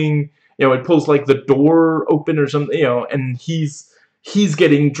pulling, you know, it pulls, like, the door open or something, you know, and he's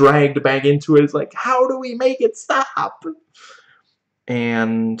getting dragged back into it. It's like, how do we make it stop?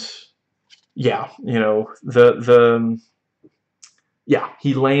 And, yeah, you know, yeah,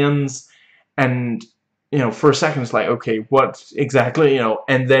 he lands, and, you know, for a second it's like, okay, what exactly, you know,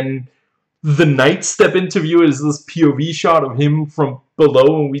 and then the knights step into view as this POV shot of him from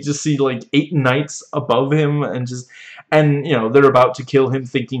below, and we just see, like, 8 knights above him, and just, and, you know, they're about to kill him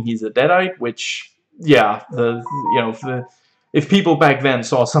thinking he's a deadite, which, yeah, you know, if people back then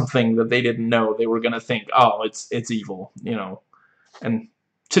saw something that they didn't know, they were gonna think, oh, it's evil, you know. And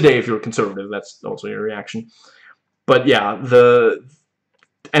today, if you're conservative, that's also your reaction. But yeah,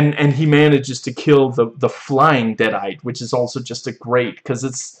 and he manages to kill the flying deadite, which is also just a great, because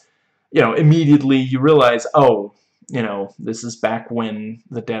it's, you know, immediately you realize, oh, you know, this is back when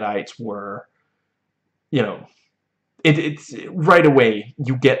the deadites were, you know, it's right away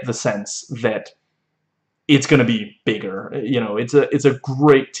you get the sense that it's going to be bigger. You know, it's a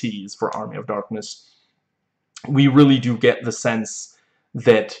great tease for Army of Darkness. We really do get the sense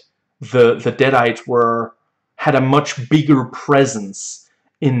that the deadites had a much bigger presence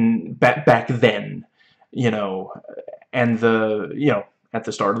in back then, you know, and you know, at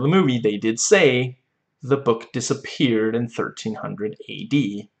the start of the movie they did say the book disappeared in 1300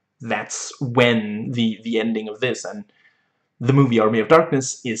 AD. That's when the ending of this and the movie Army of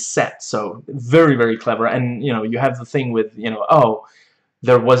Darkness is set. So very, very clever. And, you know, you have the thing with, you know, oh,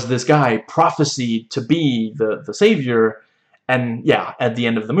 there was this guy prophesied to be the savior, and yeah, at the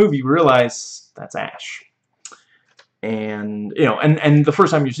end of the movie we realize that's Ash. And, you know, and the first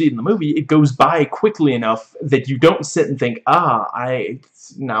time you see it in the movie, it goes by quickly enough that you don't sit and think, ah,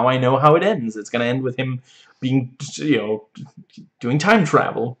 now I know how it ends. It's going to end with him being, you know, doing time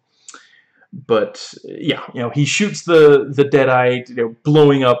travel. But, yeah, you know, he shoots the deadite, you know,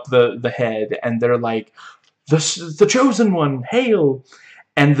 blowing up the head, and they're like, the chosen one, hail!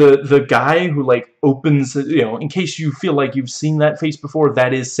 And the guy who, like, opens, you know, in case you feel like you've seen that face before,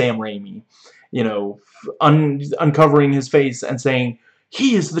 that is Sam Raimi. You know, uncovering his face and saying,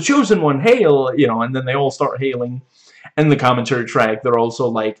 he is the chosen one, hail! You know, and then they all start hailing. And the commentary track, they're also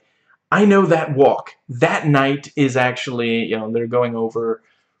like, I know that walk. That night is actually, you know, they're going over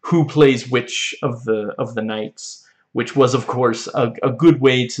who plays which of the knights, which was, of course, a good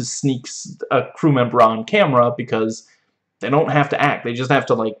way to sneak a crew member on camera, because they don't have to act. They just have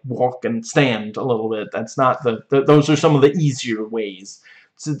to, like, walk and stand a little bit. That's not those are some of the easier ways.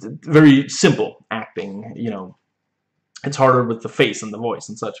 It's very simple acting, you know. It's harder with the face and the voice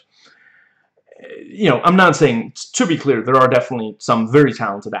and such. You know, I'm not saying, to be clear, there are definitely some very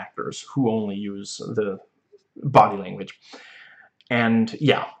talented actors who only use the body language. And,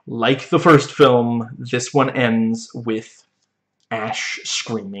 yeah, like the first film, this one ends with Ash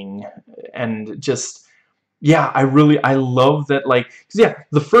screaming, and just, yeah, I love that, like, 'cause yeah,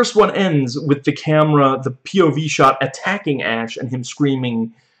 the first one ends with the camera, the POV shot attacking Ash and him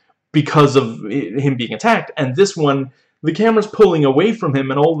screaming because of him being attacked, and this one, the camera's pulling away from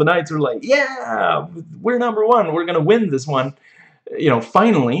him, and all the knights are like, yeah, we're #1, we're gonna win this one, you know,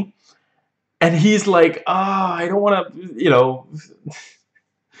 finally, and he's like, ah, I don't want to, you know,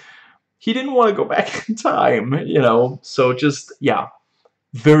 he didn't want to go back in time, you know, so just, yeah,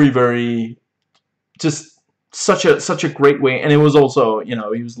 very, very, just such a great way, and it was also, you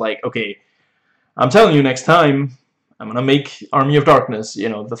know, he was like, okay, I'm telling you, next time I'm gonna make Army of Darkness, you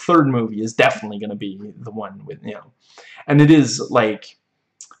know, the third movie is definitely gonna be the one with, you know, and it is, like,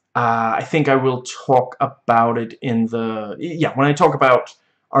 I think I will talk about it in the, yeah, when I talk about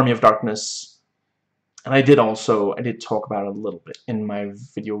Army of Darkness, and I did talk about it a little bit in my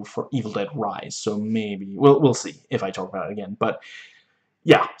video for Evil Dead Rise, so maybe, we'll see if I talk about it again, but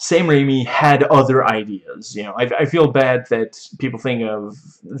yeah, Sam Raimi had other ideas, you know. I feel bad that people think of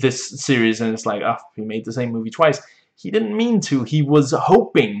this series and it's like, oh, he made the same movie twice. He didn't mean to. He was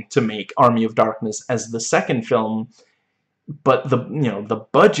hoping to make Army of Darkness as the second film, but the, you know, the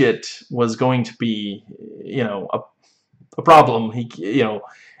budget was going to be, you know, a problem. He, you know,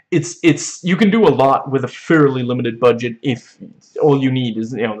 it's you can do a lot with a fairly limited budget if all you need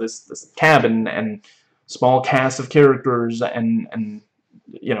is, you know, this cabin and small cast of characters and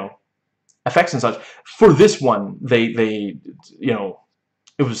you know, effects and such. For this one, they you know,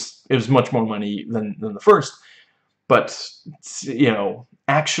 it was much more money than the first, but, you know,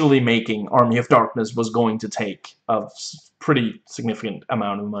 actually making Army of Darkness was going to take a pretty significant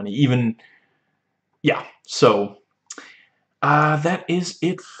amount of money, even, yeah, so that is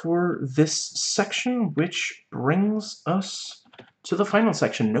it for this section, which brings us to the final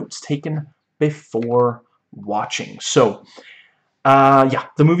section, notes taken before watching. So yeah,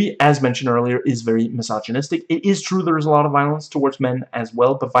 the movie, as mentioned earlier, is very misogynistic. It is true there is a lot of violence towards men as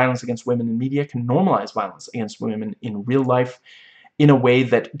well, but violence against women in media can normalize violence against women in real life in a way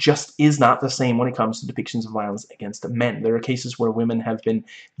that just is not the same when it comes to depictions of violence against men. There are cases where women have been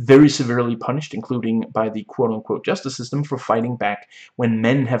very severely punished, including by the quote-unquote justice system, for fighting back when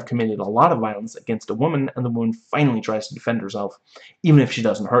men have committed a lot of violence against a woman, and the woman finally tries to defend herself, even if she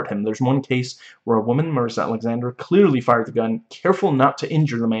doesn't hurt him. There's one case where a woman, Marissa Alexander, clearly fired the gun, careful not to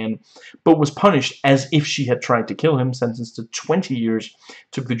injure the man, but was punished as if she had tried to kill him, sentenced to 20 years.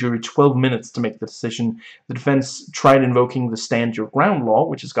 Took the jury 12 minutes to make the decision. The defense tried invoking the stand your ground law,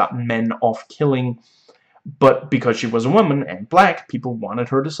 which has gotten men off killing, but because she was a woman and black, people wanted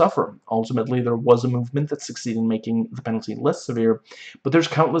her to suffer. Ultimately, there was a movement that succeeded in making the penalty less severe, but there's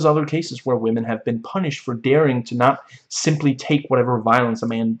countless other cases where women have been punished for daring to not simply take whatever violence a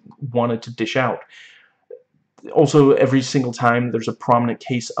man wanted to dish out. Also, every single time there's a prominent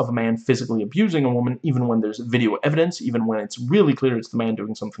case of a man physically abusing a woman, even when there's video evidence, even when it's really clear it's the man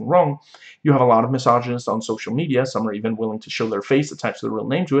doing something wrong, you have a lot of misogynists on social media, some are even willing to show their face, attach their real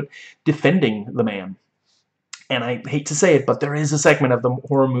name to it, defending the man. And I hate to say it, but there is a segment of the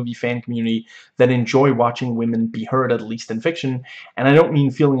horror movie fan community that enjoy watching women be hurt, at least in fiction. And I don't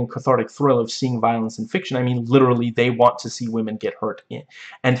mean feeling a cathartic thrill of seeing violence in fiction. I mean literally they want to see women get hurt.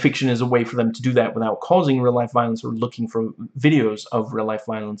 And fiction is a way for them to do that without causing real-life violence or looking for videos of real-life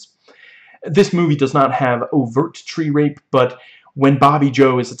violence. This movie does not have overt tree rape, but when Bobby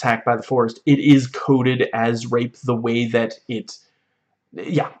Joe is attacked by the forest, it is coded as rape the way that it...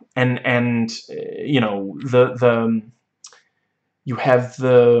 Yeah, and you know, you have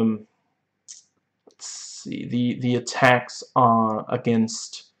the, let's see, the attacks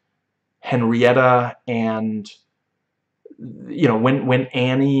against Henrietta, and you know, when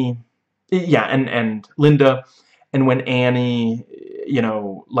Annie, yeah, and Linda, and when Annie, you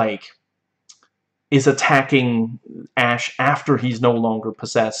know, like, is attacking Ash after he's no longer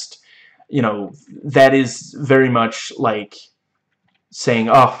possessed, you know, that is very much like saying,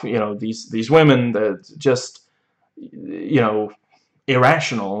 oh, you know, these women, just, you know,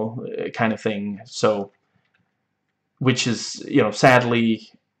 irrational kind of thing. So, which is, you know,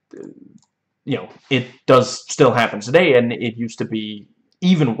 sadly, you know, it does still happen today, and it used to be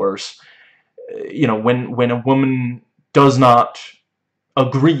even worse. You know, when a woman does not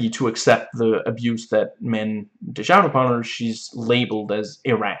agree to accept the abuse that men dish out upon her, she's labeled as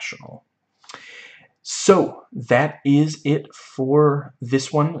irrational. So, that is it for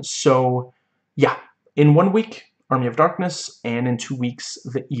this one. So, yeah, in 1 week, Army of Darkness, and in 2 weeks,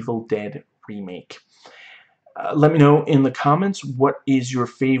 the Evil Dead remake. Let me know in the comments, what is your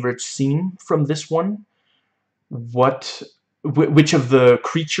favorite scene from this one? Which of the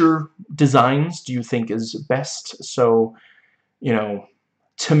creature designs do you think is best? So, you know,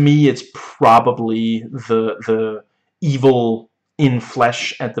 to me, it's probably the evil in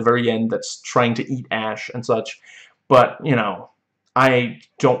flesh at the very end that's trying to eat Ash and such. But, you know, I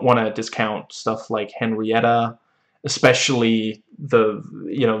don't want to discount stuff like Henrietta, especially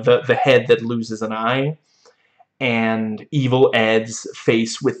the head that loses an eye, and Evil Ed's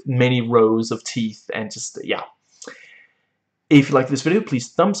face with many rows of teeth, and just, yeah. If you like this video, please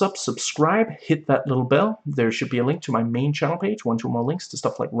thumbs up, subscribe, hit that little bell. There should be a link to my main channel page, one or more links to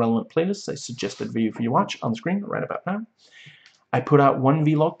stuff like relevant playlists, a suggested video for you to watch on the screen right about now. I put out one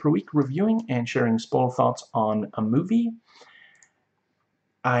vlog per week reviewing and sharing spoiler thoughts on a movie.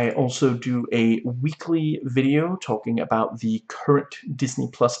 I also do a weekly video talking about the current Disney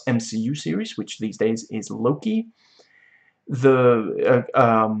Plus MCU series, which these days is Loki. The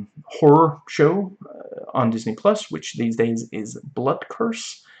horror show on Disney Plus, which these days is Blood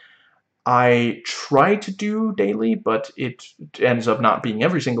Curse. I try to do daily, but it ends up not being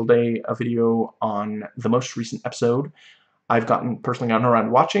every single day a video on the most recent episode I've personally gotten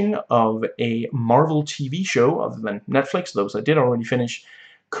around watching of a Marvel TV show other than Netflix. Those I did already finish.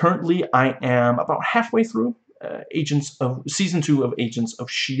 Currently, I am about halfway through Season 2 of Agents of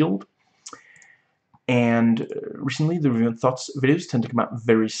S.H.I.E.L.D. And recently, the review and thoughts videos tend to come out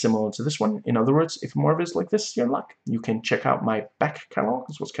very similar to this one. In other words, if more of it is like this, you're in luck. You can check out my back catalog,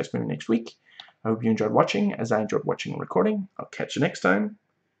 as well as catch me next week. I hope you enjoyed watching, as I enjoyed watching and recording. I'll catch you next time.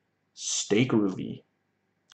 Stay groovy.